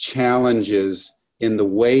challenges in the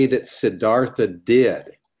way that Siddhartha did,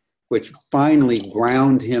 which finally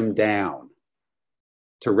ground him down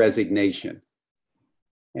to resignation.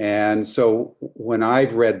 And so when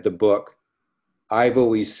I've read the book, I've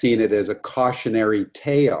always seen it as a cautionary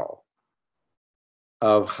tale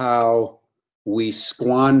of how we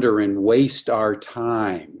squander and waste our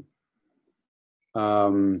time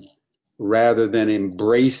rather than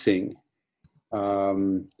embracing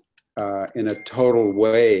in a total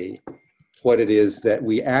way what it is that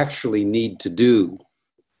we actually need to do.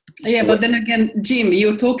 Yeah, but then again, Jim,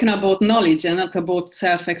 you're talking about knowledge and not about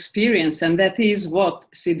self-experience, and that is what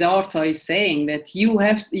Siddhartha is saying, that he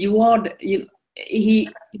was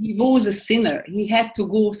a sinner. He had to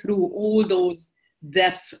go through all those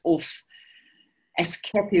depths of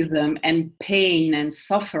asceticism and pain and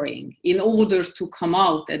suffering in order to come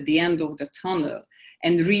out at the end of the tunnel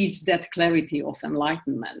and reach that clarity of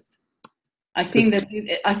enlightenment. I think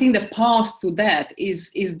the path to that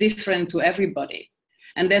is different to everybody.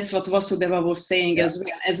 And that's what Vasudeva was saying as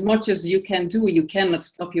well. As much as you can do, you cannot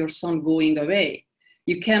stop your son going away.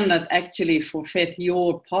 You cannot actually forfeit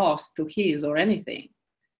your path to his or anything.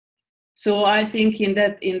 So I think in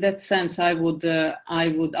that sense, I would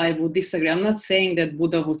disagree. I'm not saying that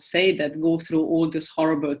Buddha would say that go through all these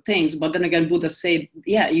horrible things, but then again, Buddha said,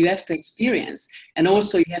 yeah, you have to experience, and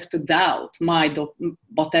also you have to doubt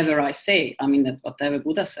whatever I say. I mean, whatever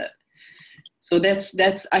Buddha said. So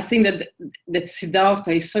that's I think that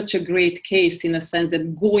Siddhartha is such a great case in a sense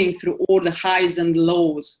that going through all the highs and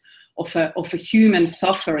lows of a human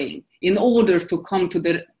suffering in order to come to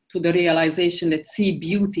the realization that see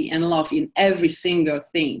beauty and love in every single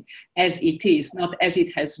thing as it is, not as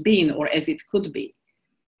it has been or as it could be.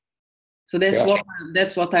 So that's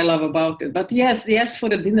what I love about it. But yes, for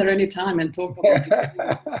the dinner anytime and talk about it.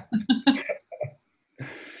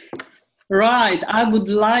 Right. I would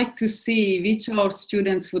like to see which of our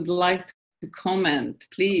students would like to comment,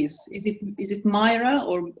 please. Is it Myra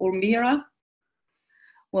or Mira?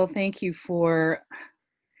 Well, thank you for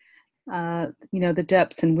the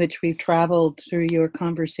depths in which we've traveled through your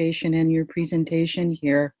conversation and your presentation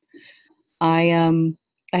here. I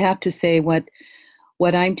have to say what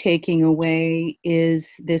I'm taking away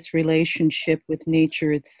is this relationship with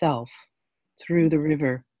nature itself through the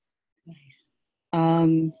river. Nice.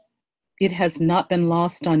 It has not been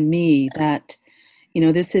lost on me that,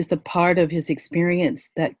 this is a part of his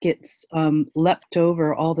experience that gets leapt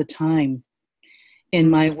over all the time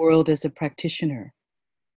in my world as a practitioner.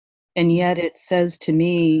 And yet it says to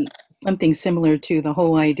me something similar to the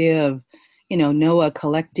whole idea of, Noah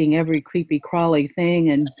collecting every creepy crawly thing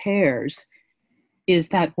in pairs, is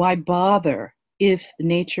that why bother if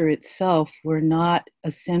nature itself were not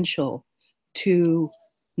essential to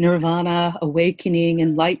nirvana, awakening,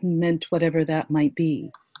 enlightenment, whatever that might be.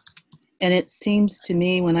 And it seems to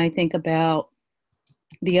me when I think about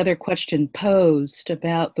the other question posed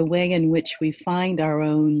about the way in which we find our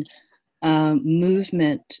own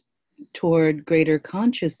movement toward greater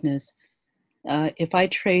consciousness, if I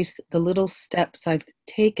trace the little steps I've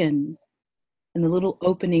taken and the little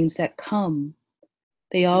openings that come,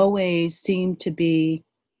 they always seem to be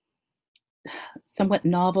somewhat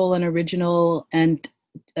novel and original and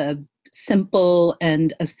simple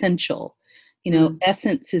and essential.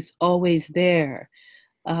 Essence is always there.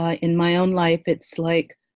 In my own life, it's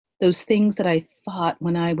like those things that I thought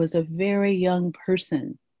when I was a very young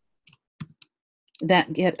person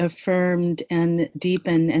that get affirmed and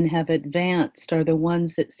deepen and have advanced are the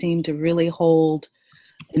ones that seem to really hold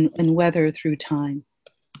and weather through time.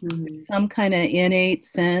 Mm-hmm. Some kind of innate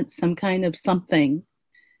sense, some kind of something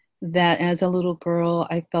that as a little girl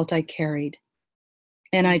I felt I carried.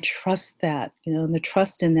 And I trust that, and the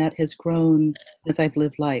trust in that has grown as I've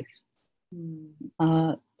lived life.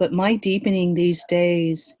 Mm. But my deepening these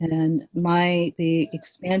days and the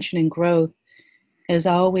expansion and growth has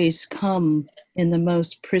always come in the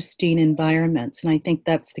most pristine environments. And I think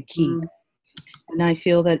that's the key. And I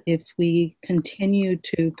feel that if we continue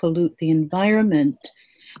to pollute the environment,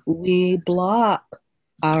 we block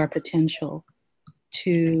our potential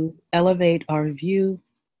to elevate our view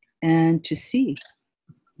and to see.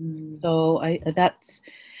 So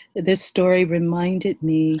this story reminded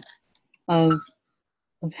me of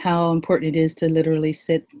how important it is to literally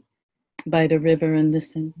sit by the river and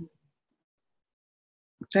listen.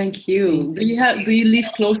 Thank you. Do you live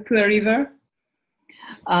close to a river?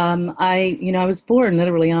 I was born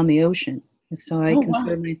literally on the ocean, so I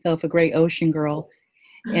consider myself a great ocean girl.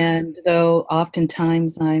 And though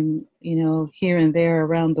oftentimes I'm, here and there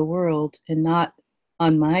around the world and not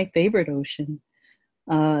on my favorite ocean,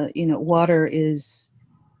 water is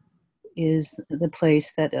the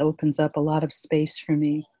place that opens up a lot of space for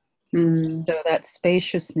me. So that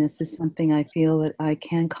spaciousness is something I feel that I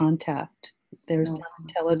can contact. There's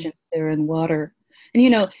intelligence there in water.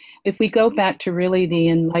 And, if we go back to really the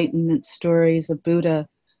enlightenment stories of Buddha,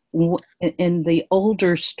 in the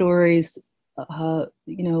older stories,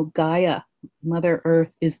 Gaia, Mother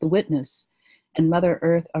Earth, is the witness. And Mother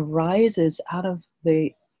Earth arises out of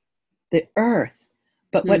the earth.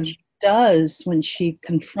 But what she does when she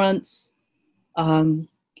confronts, and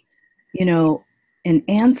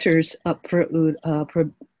answers up for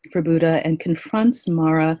Buddha and confronts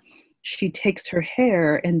Mara, she takes her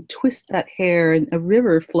hair and twists that hair and a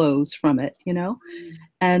river flows from it,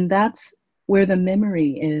 And that's where the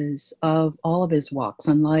memory is of all of his walks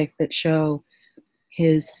on life that show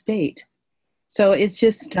his state. So it's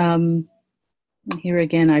just, here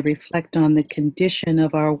again, I reflect on the condition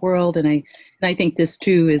of our world. And I think this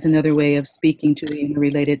too is another way of speaking to the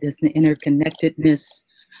interrelatedness and the interconnectedness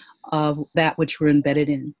of that which we're embedded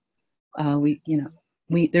in.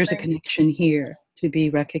 There's a connection here to be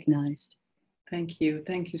recognized. Thank you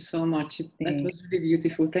so much. That was really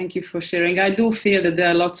beautiful. Thank you for sharing. I do feel that there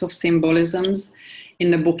are lots of symbolisms in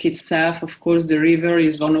the book itself. Of course, the river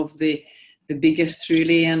is one of the biggest,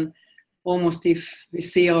 really, and almost if we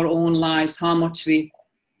see our own lives, how much we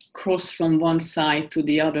cross from one side to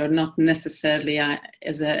the other, not necessarily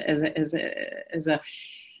as a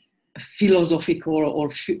philosophical or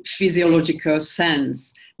physiological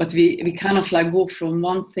sense, but we kind of like go from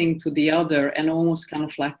one thing to the other and almost kind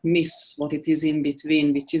of like miss what it is in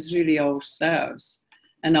between, which is really ourselves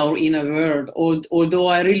and our inner world. Although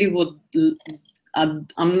I really I'm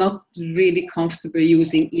not really comfortable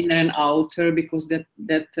using inner and outer, because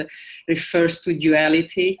that refers to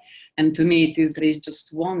duality. And to me, there is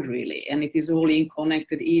just one, really, and it is all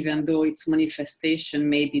connected, even though its manifestation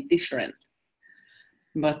may be different.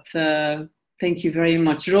 But thank you very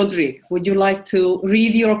much. Roderick, would you like to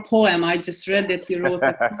read your poem? I just read that you wrote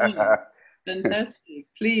a poem. Fantastic.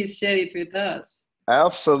 Please share it with us.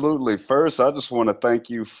 Absolutely. First, I just want to thank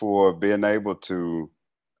you for being able to,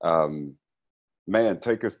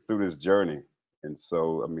 take us through this journey. And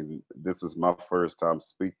so, this is my first time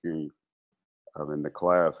speaking in the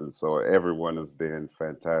class. And so everyone has been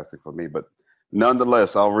fantastic for me. But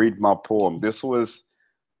nonetheless, I'll read my poem. This was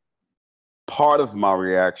part of my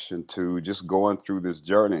reaction to just going through this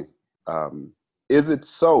journey. Is it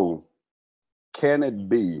so? Can it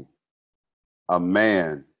be a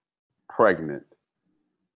man pregnant?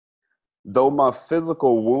 Though my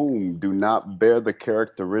physical womb do not bear the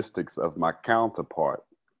characteristics of my counterpart,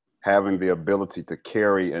 having the ability to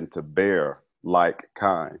carry and to bear like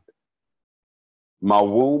kind. My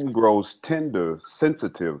womb grows tender,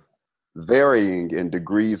 sensitive, varying in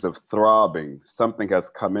degrees of throbbing. Something has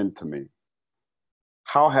come into me.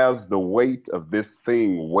 How has the weight of this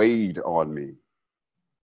thing weighed on me?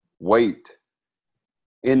 Weight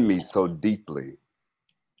in me so deeply.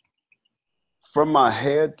 From my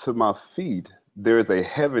head to my feet, there is a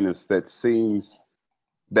heaviness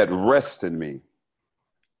that rests in me.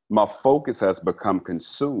 My focus has become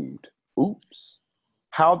consumed. Oops.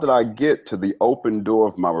 How did I get to the open door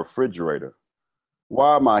of my refrigerator?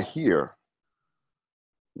 Why am I here?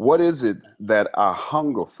 What is it that I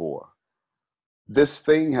hunger for? This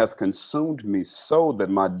thing has consumed me so that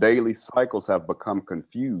my daily cycles have become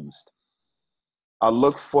confused. I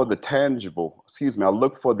look for the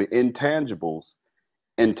intangibles,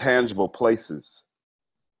 intangible places.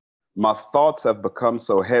 My thoughts have become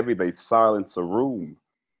so heavy they silence a room.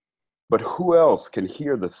 But who else can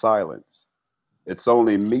hear the silence? It's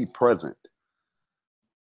only me present.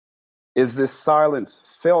 Is this silence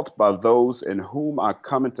felt by those in whom I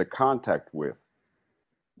come into contact with?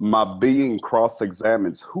 My being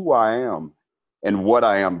cross-examines who I am and what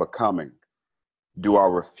I am becoming. Do I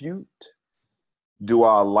refute? Do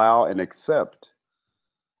I allow and accept?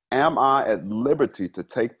 Am I at liberty to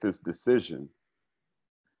take this decision?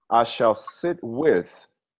 I shall sit with,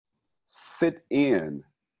 sit in,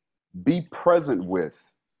 be present with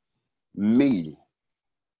me,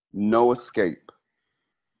 no escape.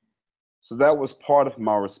 So that was part of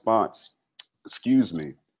my response, excuse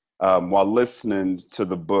me, while listening to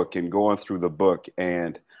the book and going through the book.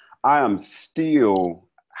 And I am still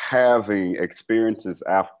having experiences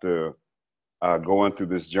after going through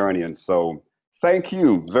this journey. And so thank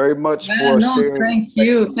you very much for No, sharing. thank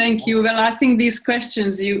you, thank you. Well, I think these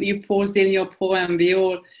questions you posed in your poem, we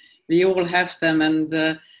all have them,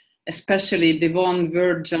 and especially the one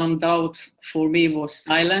word jumped out for me was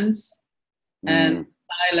silence, and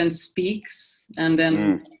silence speaks. And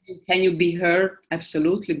then can you be heard?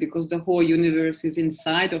 Absolutely, because the whole universe is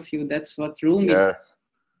inside of you. That's what room is.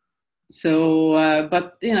 So,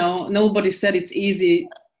 but you know, nobody said it's easy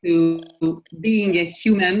to being a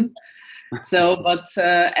human. So, but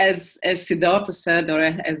as Siddhartha said, or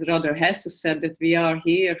as rather Hesse said, that we are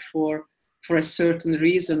here for a certain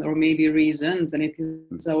reason, or maybe reasons, and it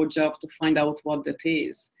is our job to find out what that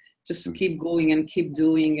is. Just keep going and keep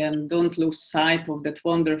doing, and don't lose sight of that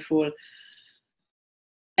wonderful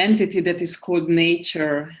entity that is called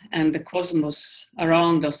nature and the cosmos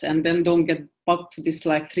around us. And then don't get back to this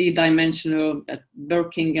like three-dimensional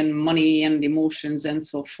working and money and emotions and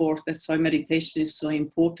so forth. That's why meditation is so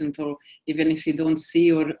important. Or even if you don't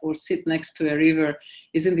see or sit next to a river,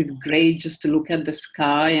 isn't it great just to look at the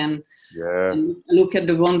sky and look at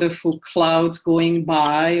the wonderful clouds going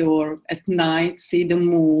by, or at night see the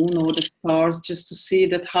moon or the stars, just to see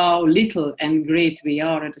that how little and great we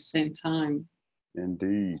are at the same time.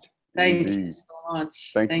 Indeed. Thank you so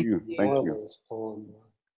much. Thank you. Thank you.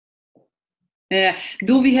 Yeah.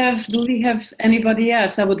 Do we have anybody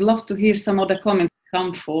else? I would love to hear some other comments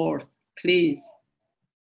come forth, please.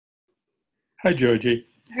 Hi, Gyorgyi.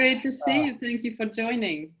 Great to see you. Thank you for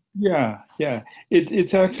joining. Yeah.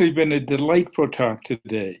 It's actually been a delightful talk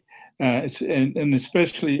today, and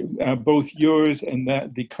especially both yours and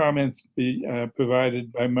the comments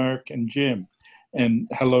provided by Mark and Jim. And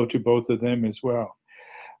hello to both of them as well.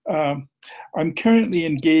 I'm currently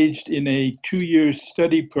engaged in a 2-year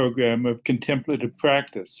study program of contemplative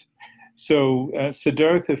practice. So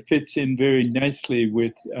Siddhartha fits in very nicely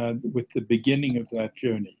with the beginning of that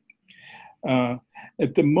journey.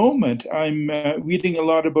 At the moment, I'm reading a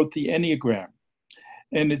lot about the Enneagram,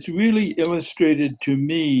 and it's really illustrated to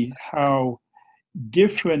me how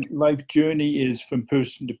different life journey is from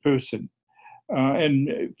person to person.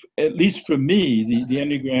 And at least for me, the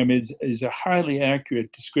Enneagram is a highly accurate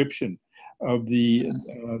description of the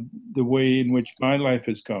way in which my life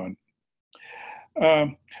has gone.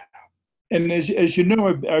 And as you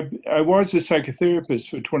know, I was a psychotherapist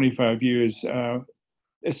for 25 years,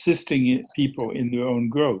 assisting people in their own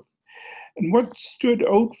growth. And what stood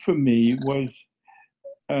out for me was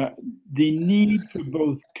the need for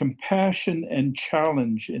both compassion and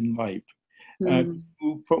challenge in life. To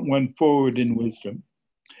move one forward in wisdom,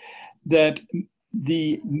 that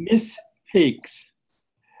the mistakes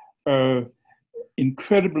are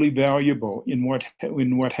incredibly valuable in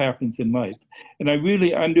what happens in life. And I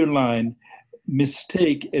really underline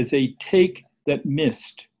mistake as a take that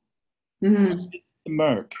missed. Missed the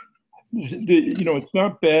mark. It's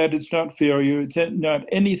not bad, it's not failure, it's not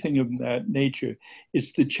anything of that nature.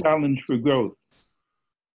 It's the challenge for growth.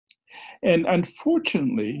 And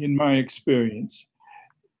unfortunately, in my experience,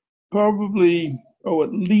 probably,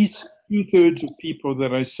 at least 2/3 of people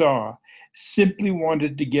that I saw simply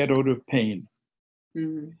wanted to get out of pain.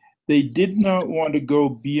 They did not want to go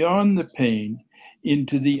beyond the pain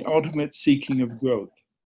into the ultimate seeking of growth.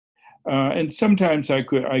 And sometimes I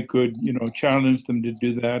could, challenge them to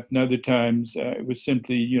do that. And other times it was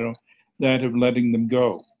simply, that of letting them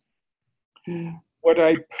go. What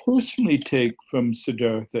I personally take from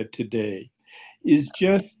Siddhartha today is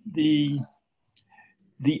just the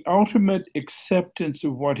ultimate acceptance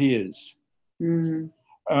of what is. And,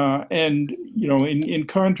 in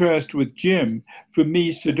contrast with Jim, for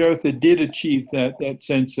me, Siddhartha did achieve that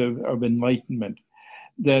sense of enlightenment,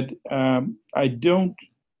 that I don't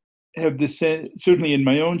have the sense, certainly in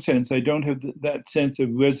my own sense, I don't have that sense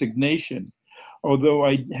of resignation, although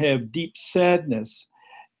I have deep sadness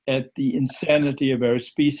at the insanity of our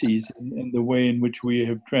species and the way in which we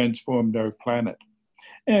have transformed our planet.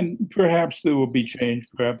 And perhaps there will be change,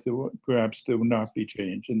 perhaps there will not be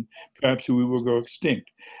change, and perhaps we will go extinct.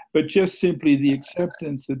 But just simply the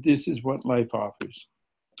acceptance that this is what life offers.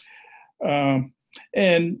 And,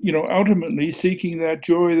 ultimately seeking that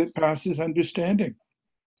joy that passes understanding.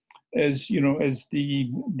 as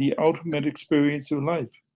the ultimate experience of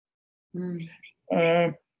life. Mm.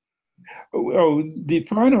 The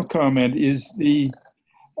final comment is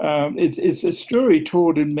it's a story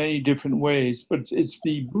told in many different ways, but it's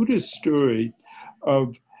the Buddhist story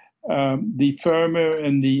of the farmer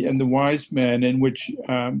and the wise man, in which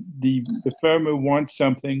the farmer wants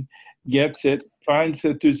something, gets it, finds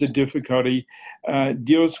that there's a difficulty,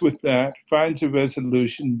 deals with that, finds a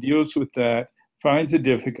resolution, deals with that, finds a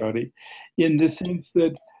difficulty, in the sense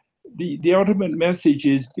that the ultimate message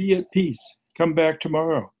is be at peace, come back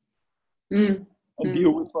tomorrow, Mm. and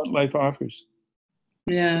deal with what life offers.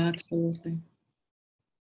 Yeah, absolutely.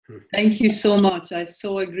 Thank you so much. I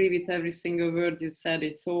so agree with every single word you said.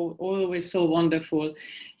 It's always so wonderful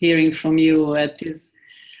hearing from you. It is,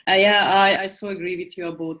 I so agree with you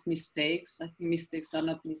about mistakes. I think mistakes are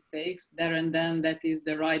not mistakes. There and then, that is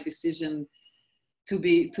the right decision to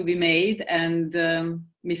be made. And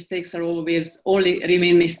mistakes are always only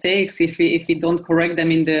remain mistakes if we don't correct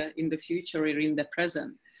them in the future or in the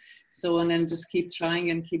present. So, and then just keep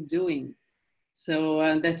trying and keep doing.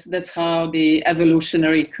 So that's how the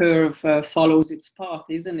evolutionary curve follows its path,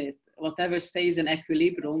 isn't it? Whatever stays in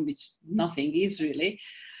equilibrium, which nothing is really,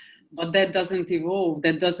 but that doesn't evolve,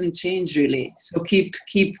 that doesn't change really. So keep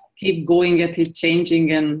going at it,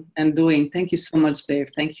 changing and doing. Thank you so much, Dave.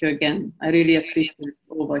 Thank you again. I really appreciate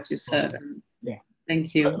all what you said. Yeah.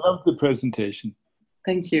 Thank you. I love the presentation.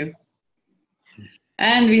 Thank you.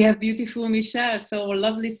 And we have beautiful Michelle. So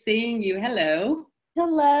lovely seeing you. Hello.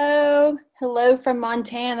 Hello. Hello from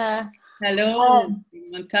Montana. Hello,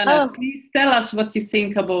 Montana. Oh. Please tell us what you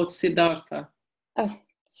think about Siddhartha. Oh,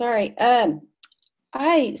 sorry.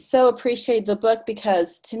 I so appreciate the book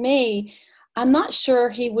because to me, I'm not sure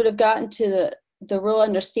he would have gotten to the real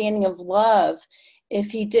understanding of love if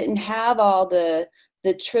he didn't have all the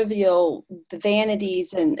trivial, the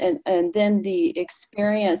vanities and then the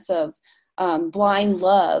experience of blind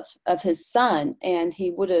love of his son. And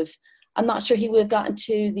I'm not sure he would have gotten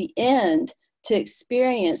to the end to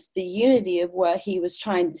experience the unity of what he was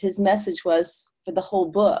his message was for the whole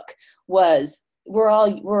book was we're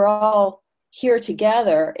all here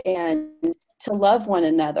together and to love one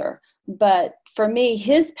another. But for me,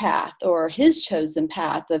 his path or his chosen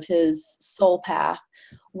path of his soul path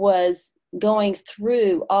was going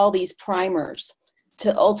through all these primers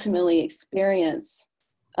to ultimately experience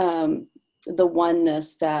the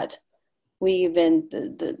oneness that we've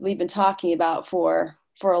been talking about for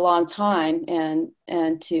a long time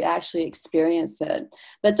and to actually experience it.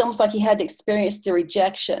 But it's almost like he had to experience the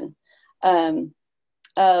rejection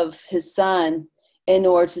of his son in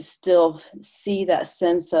order to still see that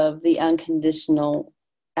sense of the unconditional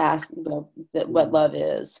that what love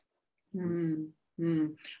is. Mm-hmm.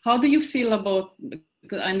 How do you feel about,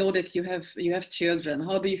 because I know that you have children,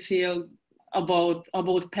 how do you feel about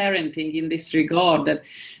parenting in this regard? That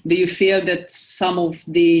do you feel that some of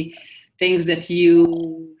the things that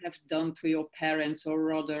you have done to your parents, or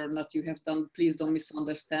rather not you have done, please don't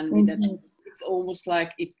misunderstand me, that it's almost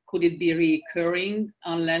like could it be recurring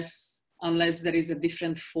unless there is a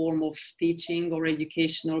different form of teaching or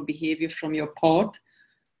educational behavior from your part?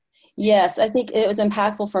 Yes, I think it was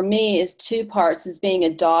impactful for me is two parts, as being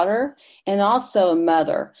a daughter and also a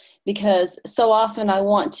mother, because so often I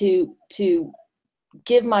want to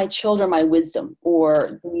give my children my wisdom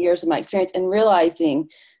or the years of my experience, and realizing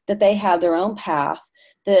that they have their own path,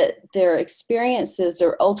 that their experiences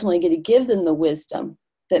are ultimately going to give them the wisdom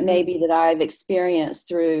that maybe that I've experienced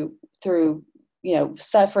through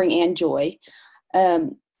suffering and joy.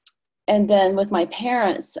 And then with my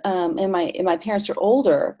parents, and my parents are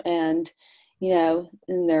older and,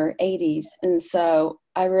 in their 80s. And so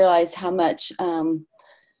I realized how much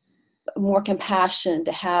more compassion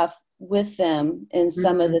to have with them in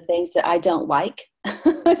some of the things that I don't like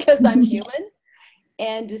because I'm human,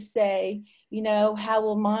 and to say, how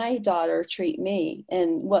will my daughter treat me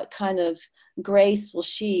and what kind of grace will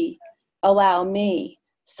she allow me?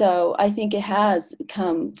 So I think it has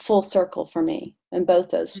come full circle for me in both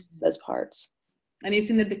those parts. And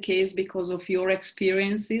isn't it the case because of your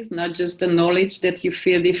experiences, not just the knowledge, that you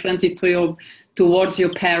feel differently towards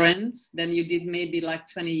your parents than you did maybe like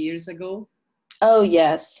 20 years ago? Oh,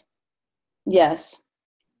 yes. Yes.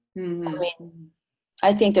 Mm-hmm. I mean,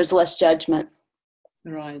 I think there's less judgment.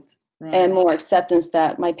 Right. And more acceptance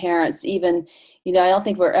that my parents even, I don't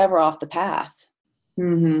think we're ever off the path.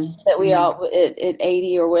 Mm-hmm. That we all at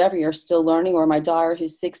 80 or whatever, you're still learning, or my daughter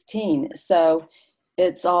who's 16. So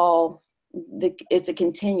it's a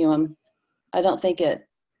continuum. I don't think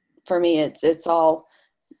for me, it's all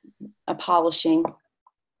a polishing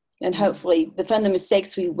And hopefully from the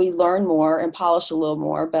mistakes we learn more and polish a little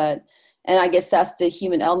more, and I guess that's the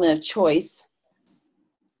human element of choice.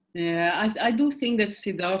 Yeah, I do think that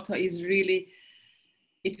Siddhartha is really,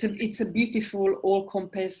 it's a beautiful,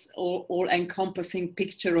 all encompassing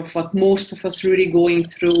picture of what most of us really going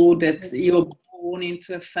through, that you're born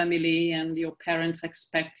into a family and your parents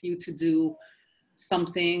expect you to do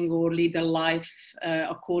something or lead a life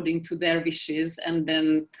according to their wishes, and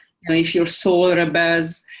then if your soul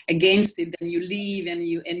rebels against it, then you leave and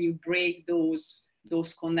you break those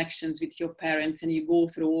connections with your parents, and you go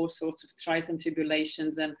through all sorts of trials and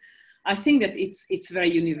tribulations. And I think that it's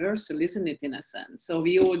very universal, isn't it, in a sense? So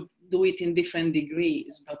we all do it in different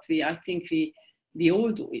degrees, but I think we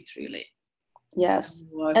all do it, really. Yes.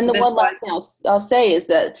 And the one last thing I'll say is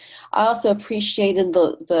that I also appreciated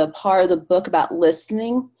the part of the book about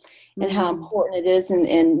listening and how important it is,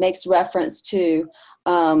 and makes reference to,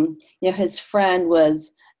 his friend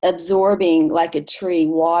was absorbing like a tree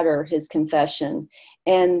water his confession,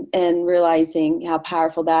 and realizing how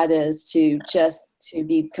powerful that is to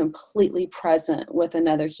be completely present with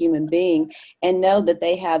another human being and know that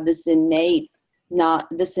they have this innate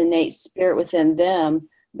spirit within them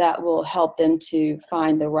that will help them to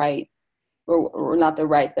find the right, or not the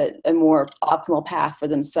right, but a more optimal path for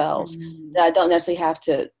themselves. That I don't necessarily have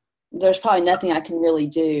to, there's probably nothing I can really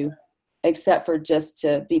do except for just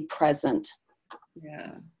to be present.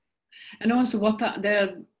 Yeah. And also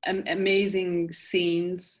there are amazing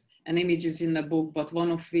scenes and images in the book, but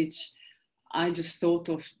one of which I just thought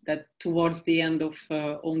of that towards the end of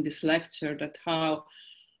on this lecture, that how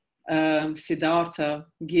Siddhartha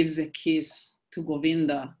gives a kiss to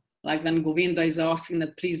Govinda, like when Govinda is asking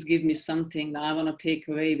that, please give me something that I want to take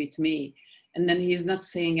away with me, and then he's not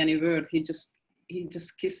saying any word, he just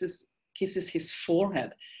kisses his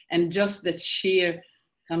forehead, and just that sheer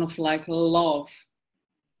kind of like love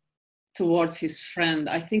towards his friend,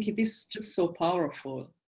 I think it is just so powerful,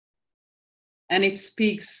 and it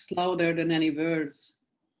speaks louder than any words.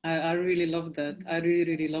 I really love that. I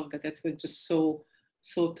really love that. That was just so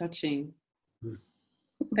touching.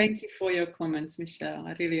 Thank you for your comments, Michelle.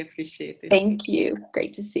 I really appreciate it. Thank you.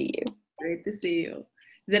 Great to see you. Great to see you.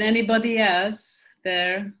 Is there anybody else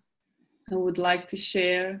there who would like to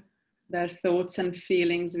share their thoughts and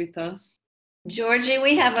feelings with us? Gyorgyi,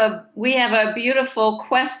 we have a beautiful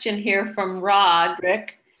question here from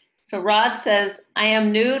Roderick. So Rod says, I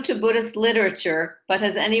am new to Buddhist literature, but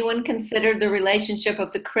has anyone considered the relationship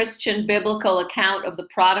of the Christian biblical account of the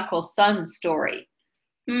prodigal son story?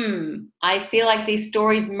 I feel like these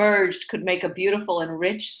stories merged could make a beautiful and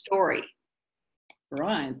rich story.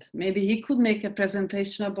 Right. Maybe he could make a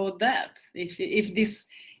presentation about that. If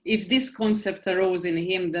this concept arose in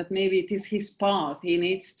him, that maybe it is his path he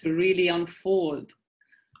needs to really unfold.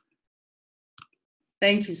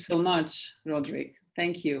 Thank you so much, Roderick.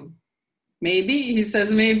 Thank you. Maybe, he says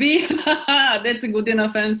maybe. That's a good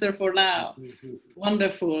enough answer for now.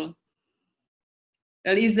 Wonderful.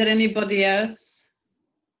 Well, is there anybody else?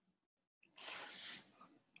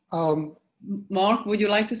 Mark, would you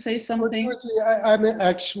like to say something? I mean,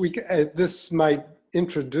 actually, this might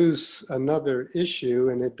introduce another issue,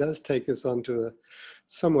 and it does take us onto a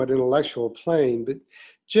somewhat intellectual plane. But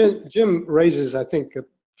Jim raises, I think, a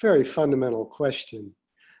very fundamental question.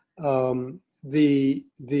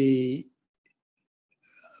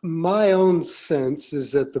 My own sense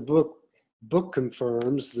is that the book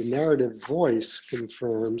confirms, the narrative voice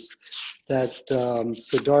confirms that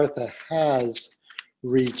Siddhartha has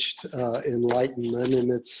reached enlightenment,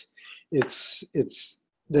 and it's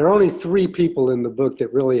there are only three people in the book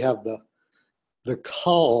that really have the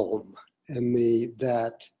calm and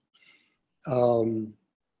that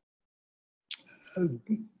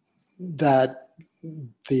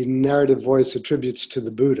the narrative voice attributes to the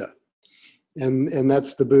Buddha, and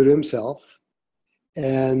that's the Buddha himself,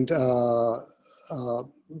 and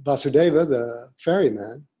Vasudeva, the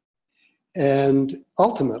ferryman, and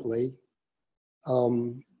ultimately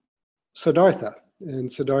Siddhartha.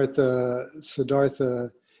 And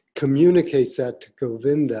Siddhartha communicates that to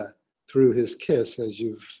Govinda through his kiss, as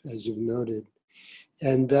you've noted,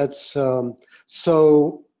 and that's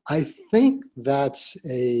so. I think that's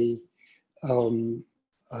the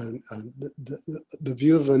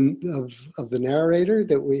view of the narrator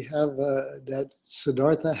that we have, that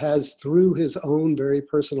Siddhartha has through his own very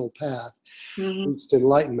personal path reached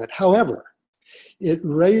enlightenment. However, it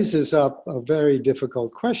raises up a very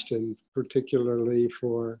difficult question, particularly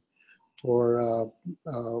for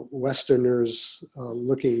Westerners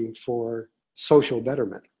looking for social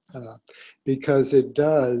betterment, because it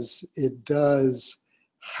does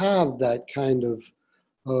have that kind of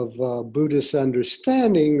Buddhist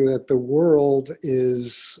understanding that the world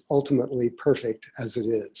is ultimately perfect as it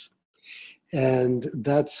is. And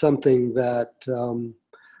that's something that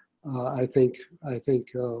I think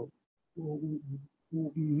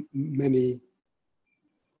many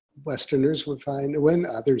Westerners would find, when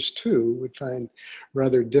others too would find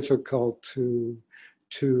rather difficult to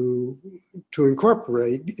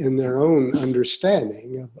incorporate in their own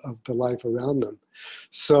understanding of the life around them.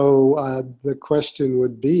 So the question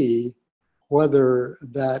would be whether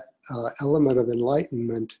that element of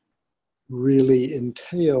enlightenment really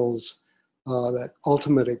entails that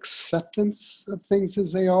ultimate acceptance of things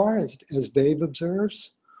as they are, as Dave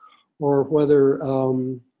observes, or whether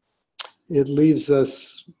it leaves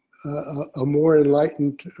us a more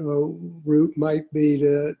enlightened route might be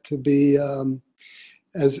to be,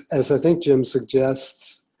 as I think Jim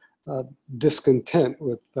suggests, discontent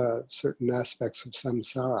with certain aspects of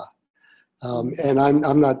samsara. And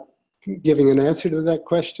I'm not giving an answer to that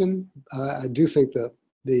question. I do think that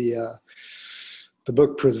the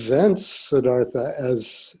book presents Siddhartha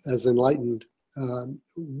as enlightened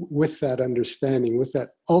with that understanding, with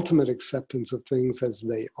that ultimate acceptance of things as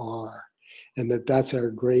they are, and that's our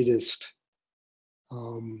greatest,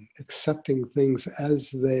 accepting things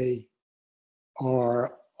as they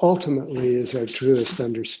are ultimately is our truest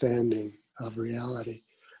understanding of reality.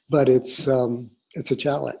 But it's a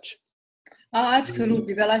challenge. Oh,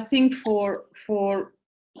 absolutely. Well, I think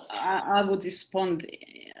I would respond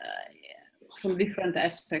from different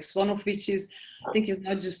aspects. One of which is, I think it's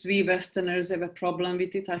not just we Westerners have a problem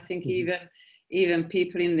with it. I think even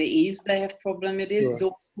people in the East, they have problem with it. Sure.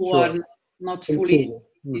 Those who are not fully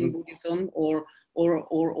in Buddhism or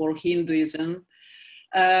Hinduism.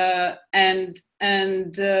 I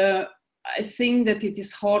think that it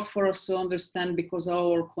is hard for us to understand because of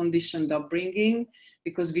our conditioned upbringing,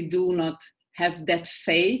 because we do not have that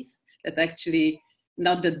faith that actually,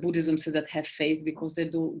 not that Buddhism says that have faith, because they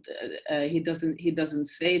do. He doesn't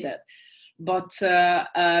say that. But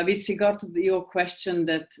with regard to your question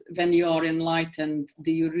that when you are enlightened,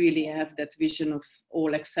 do you really have that vision of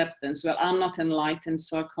all acceptance? Well, I'm not enlightened,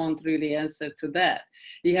 so I can't really answer to that.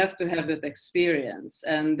 You have to have that experience,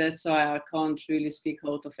 and that's why I can't really speak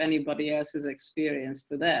out of anybody else's experience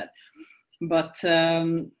to that. But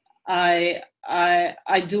I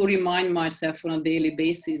do remind myself on a daily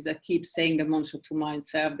basis, that keep saying the mantra to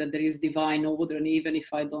myself, that there is divine order, and even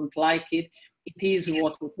if I don't like it, it is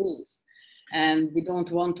what it is. And we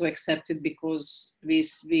don't want to accept it because we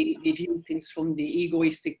view things from the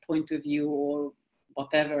egoistic point of view, or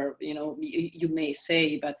whatever you may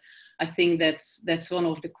say. But I think that's one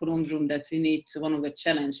of the conundrum that we need to, one of the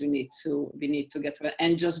challenge we need to get to.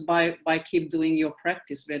 And just by keep doing your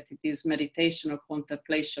practice, whether it is meditation or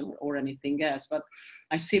contemplation or anything else. But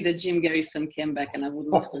I see that Jim Garrison came back, and I would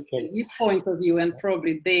love to hear his point of view, and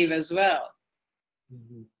probably Dave as well.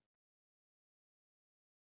 Mm-hmm.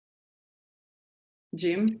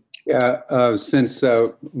 Jim? Yeah, since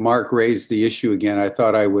Mark raised the issue again, I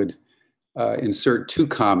thought I would insert two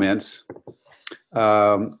comments.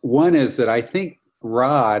 One is that I think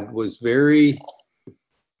Rod was very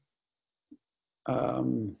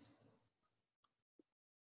on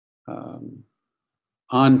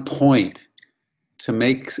point to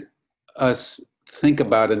make us think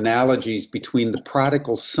about analogies between the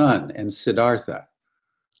prodigal son and Siddhartha.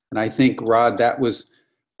 And I think, Rod, that was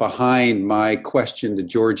behind my question to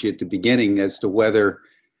Gyorgyi at the beginning as to whether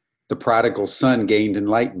the prodigal son gained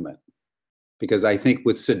enlightenment. Because I think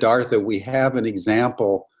with Siddhartha, we have an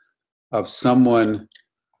example of someone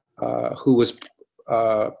who was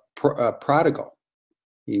prodigal.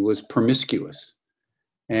 He was promiscuous.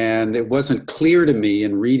 And it wasn't clear to me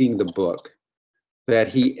in reading the book that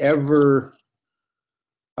he ever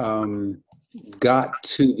got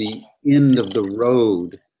to the end of the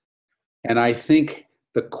road. And I think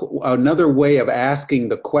another way of asking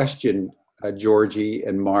the question, Gyorgyi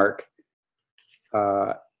and Mark,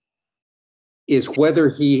 is whether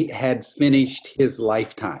he had finished his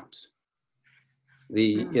lifetimes.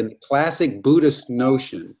 In the classic Buddhist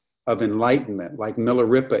notion of enlightenment, like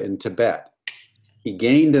Milarepa in Tibet, he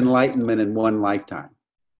gained enlightenment in one lifetime.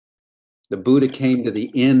 The Buddha came to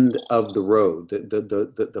the end of the road.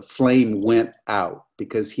 The flame went out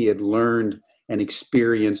because he had learned and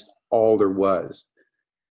experienced all there was.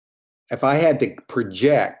 If I had to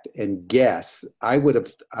project and guess, I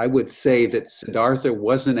would say that Siddhartha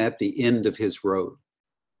wasn't at the end of his road,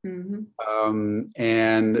 and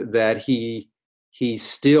that he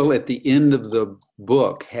still at the end of the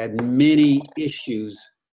book had many issues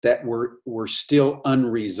that were still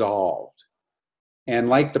unresolved. And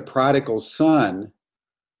like the prodigal son,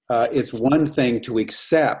 it's one thing to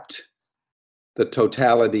accept the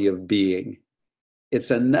totality of being.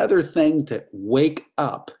 It's another thing to wake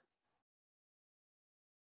up.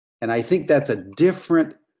 And I think that's a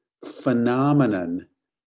different phenomenon,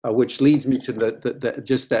 which leads me to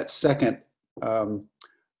just that second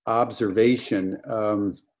observation.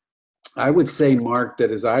 I would say, Mark,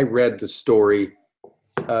 that as I read the story,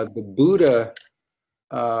 the Buddha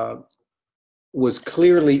was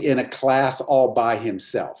clearly in a class all by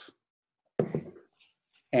himself.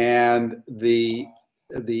 And the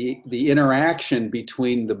interaction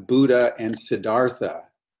between the Buddha and Siddhartha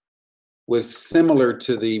was similar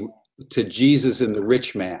to Jesus and the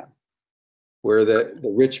rich man, where the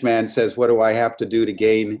rich man says, "What do I have to do to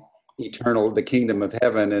gain the kingdom of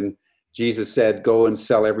heaven?" And Jesus said, "Go and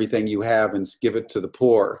sell everything you have and give it to the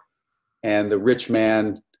poor." And the rich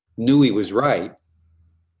man knew he was right,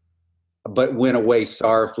 but went away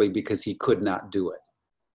sorrowfully because he could not do it.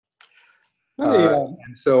 And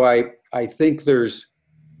so I think there's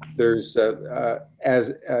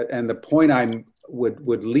and the point I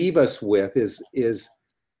would leave us with is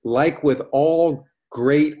like with all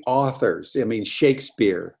great authors. I mean,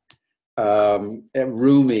 Shakespeare,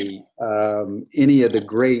 Rumi, any of the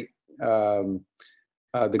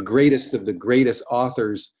greatest of the greatest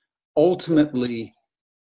authors ultimately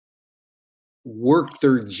work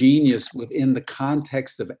their genius within the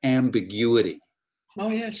context of ambiguity. Oh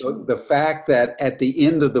yeah, sure. So the fact that at the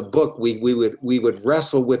end of the book we would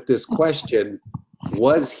wrestle with this question: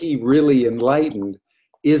 was he really enlightened?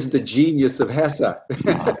 Is the genius of Hesse?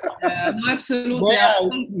 Yeah, no, absolutely.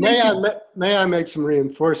 May I make some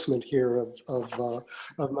reinforcement here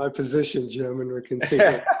of my position, Jim, and we can see.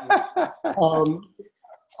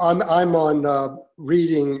 I'm on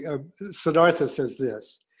reading. Siddhartha says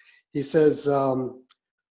this. He says,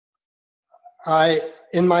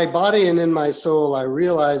 in my body and in my soul, I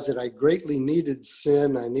realized that I greatly needed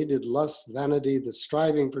sin. I needed lust, vanity, the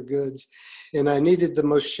striving for goods, and I needed the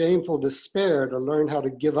most shameful despair to learn how to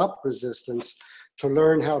give up resistance, to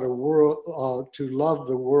learn how to love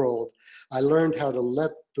the world. I learned how to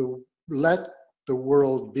let the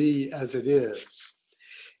world be as it is.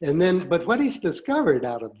 And then, but what he's discovered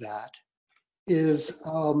out of that is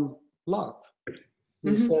love.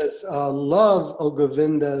 He says, love, O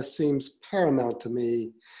Govinda, seems paramount to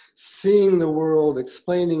me. Seeing the world,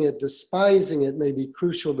 explaining it, despising it may be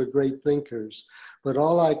crucial to great thinkers, but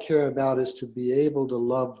all I care about is to be able to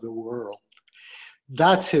love the world.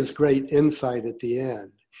 That's his great insight at the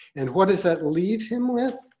end. And what does that leave him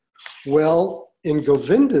with? Well, in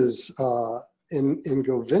Govinda's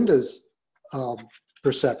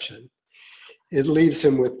perception, it leaves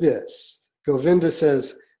him with this. Govinda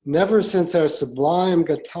says, never since our sublime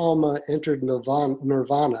Gautama entered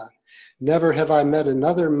nirvana, never have I met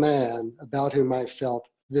another man about whom I felt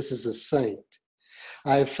this is a saint.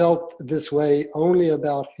 I have felt this way only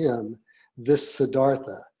about him, this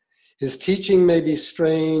Siddhartha. His teaching may be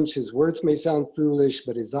strange, his words may sound foolish,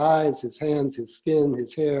 but his eyes, his hands, his skin,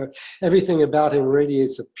 his hair, everything about him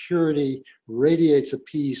radiates a purity, radiates a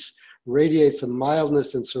peace, radiates a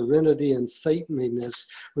mildness and serenity and saintliness,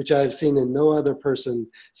 which I have seen in no other person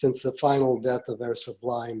since the final death of our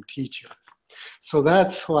sublime teacher. So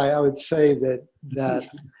that's why I would say that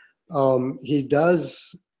he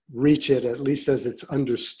does reach it, at least as it's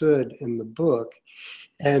understood in the book,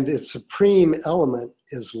 and its supreme element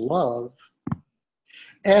is love.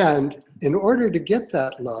 And in order to get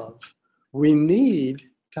that love, we need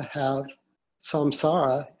to have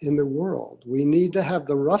samsara in the world. We need to have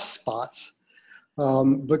the rough spots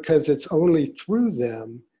because it's only through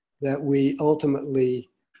them that we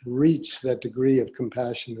ultimately reach that degree of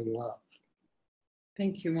compassion and love.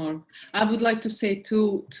 Thank you, Mark. I would like to say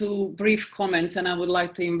two brief comments, and I would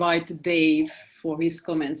like to invite Dave for his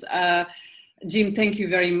comments. Jim, thank you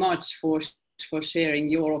very much for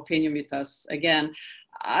sharing your opinion with us again.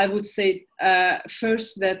 I would say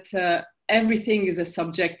first that everything is a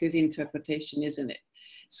subjective interpretation, isn't it?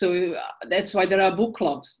 So that's why there are book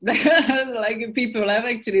clubs. Like people have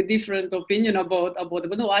actually different opinion about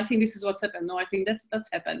but no, I think this is what's happened. No, I think that's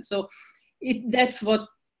happened. So that's what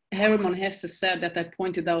Herman Hesse said that I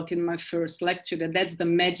pointed out in my first lecture, that's the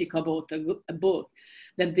magic about a book,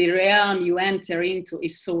 that the realm you enter into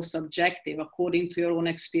is so subjective according to your own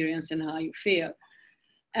experience and how you feel.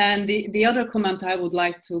 And the other comment I would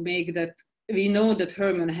like to make, that we know that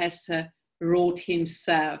Herman Hesse wrote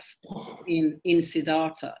himself in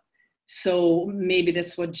Siddhartha. So maybe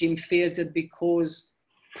that's what Jim fears, that because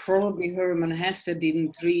probably Herman Hesse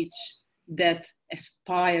didn't reach that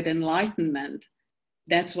aspired enlightenment,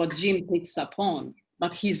 that's what Jim picks up on,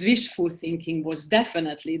 But his wishful thinking was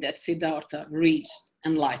definitely that Siddhartha reached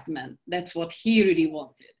enlightenment. That's what he really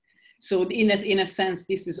wanted. So in a sense,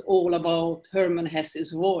 this is all about Herman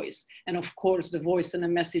Hesse's voice. And of course, the voice and the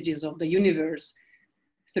messages of the universe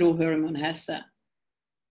through Herman Hesse.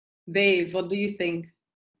 Dave, what do you think?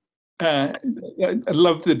 I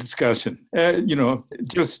love the discussion.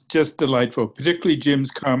 Just delightful. Particularly Jim's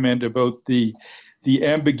comment about the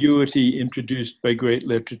ambiguity introduced by great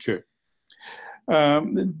literature.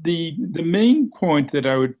 The main point that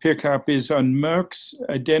I would pick up is on Merck's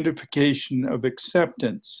identification of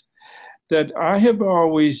acceptance. That I have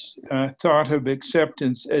always thought of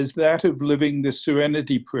acceptance as that of living the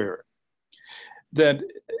serenity prayer.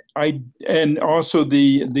 And also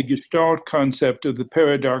the Gestalt concept of the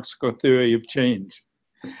paradoxical theory of change.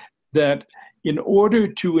 That in order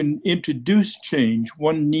to introduce change,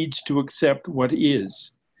 one needs to accept what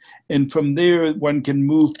is. And from there, one can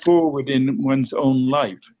move forward in one's own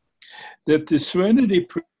life. That the serenity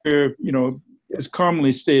prayer, as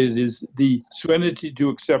commonly stated, is the serenity to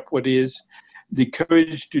accept what is, the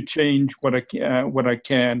courage to change what I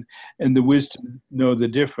can, and the wisdom to know the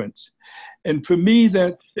difference. And for me,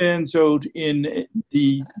 that stands out in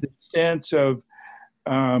the stance of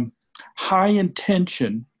high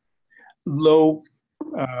intention, low.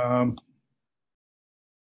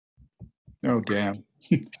 Oh damn!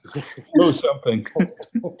 Low something.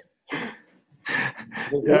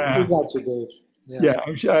 We got you, Dave. Yeah,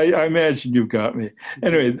 I imagine you've got me.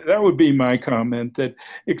 Anyway, that would be my comment, that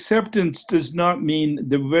acceptance does not mean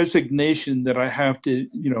the resignation that I have to,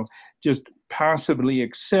 just passively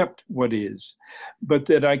accept what is, but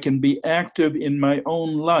that I can be active in my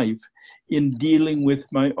own life in dealing with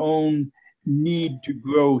my own need to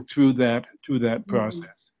grow through that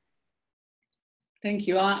process. Thank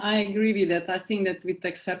you. I agree with that. I think that with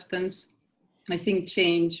acceptance, I think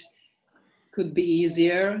change could be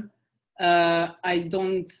easier. I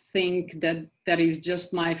don't think that that is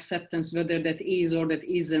just my acceptance, whether that is or that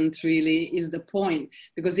isn't really is the point.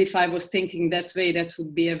 Because if I was thinking that way, that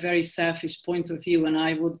would be a very selfish point of view, and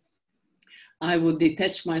I would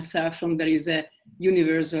detach myself from there is a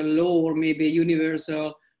universal law or maybe a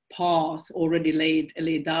universal path already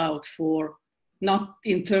laid out for, not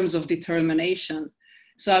in terms of determination.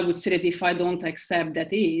 So I would say that if I don't accept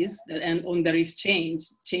that is, and there is change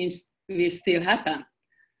will still happen.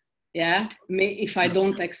 Yeah, if I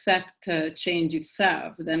don't accept change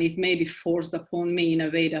itself, then it may be forced upon me in a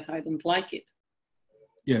way that I don't like it.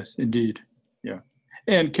 Yes, indeed. Yeah.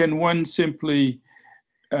 And can one simply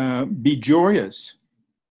be joyous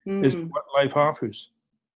is what life offers?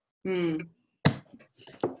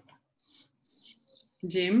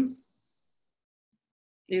 Jim,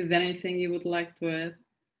 is there anything you would like to add?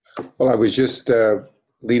 Well, I was just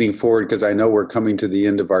leaning forward because I know we're coming to the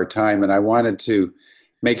end of our time, and I wanted to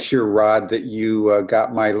make sure, Rod, that you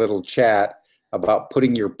got my little chat about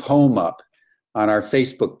putting your poem up on our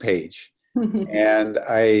Facebook page. And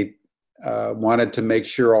I wanted to make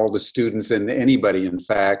sure all the students and anybody, in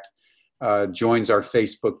fact, joins our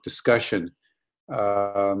Facebook discussion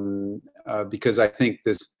because I think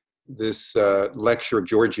this lecture of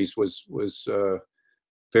Gyorgyi's was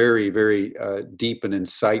very, very deep and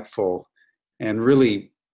insightful, and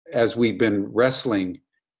really, as we've been wrestling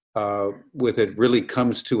with it, really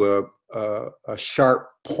comes to a sharp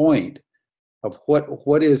point of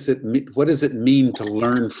what does it mean to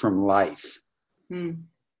learn from life,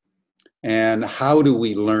 and how do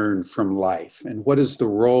we learn from life, and what is the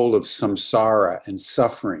role of samsara and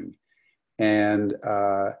suffering, and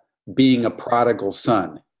being a prodigal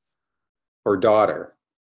son or daughter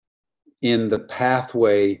in the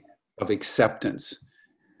pathway of acceptance.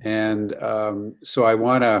 And so I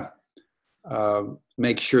want to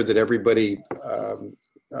make sure that everybody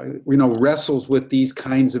wrestles with these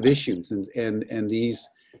kinds of issues and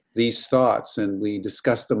these thoughts, and we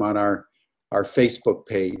discuss them on our Facebook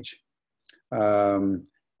page. And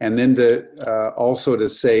then also to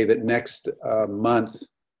say that next month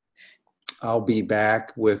I'll be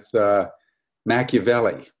back with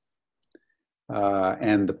Machiavelli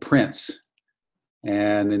and the Prince.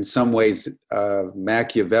 And in some ways,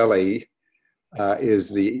 Machiavelli is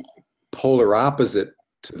the polar opposite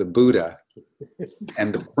to the Buddha,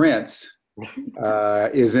 and the Prince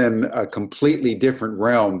is in a completely different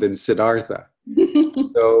realm than Siddhartha.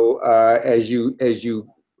 So as you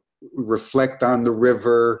reflect on the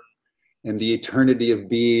river and the eternity of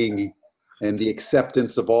being and the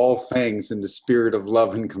acceptance of all things in the spirit of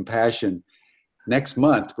love and compassion, next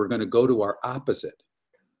month we're going to go to our opposite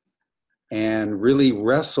and really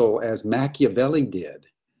wrestle, as Machiavelli did,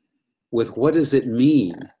 with what does it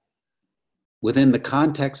mean within the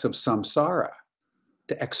context of samsara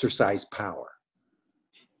to exercise power.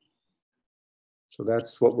 So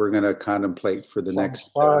that's what we're going to contemplate for the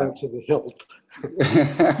next. Far to the hilt.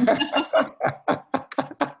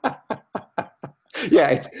 Yeah,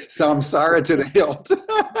 it's samsara to the hilt.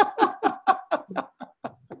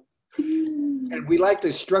 And we like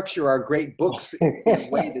to structure our great books in a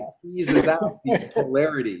way that teases out these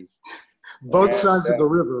polarities. Both sides of the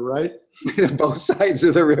river, right? Both sides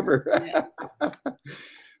of the river. Yeah.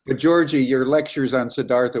 But Gyorgyi, your lectures on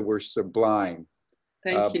Siddhartha were sublime.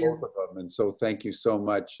 Thank you. Both of them. And so thank you so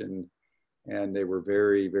much. And they were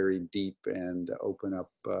very, very deep and open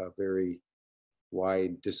up very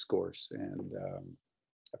wide discourse and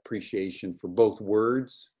appreciation for both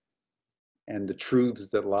words and the truths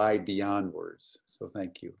that lie beyond words. So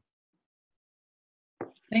thank you.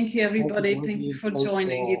 Thank you, everybody. Thank you for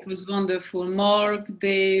joining. It was wonderful. Mark,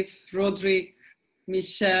 Dave, Roderick,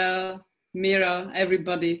 Michelle, Mira,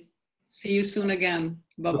 everybody. See you soon again.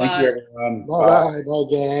 Bye-bye. Thank you, everyone. Bye, bye,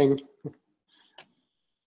 gang.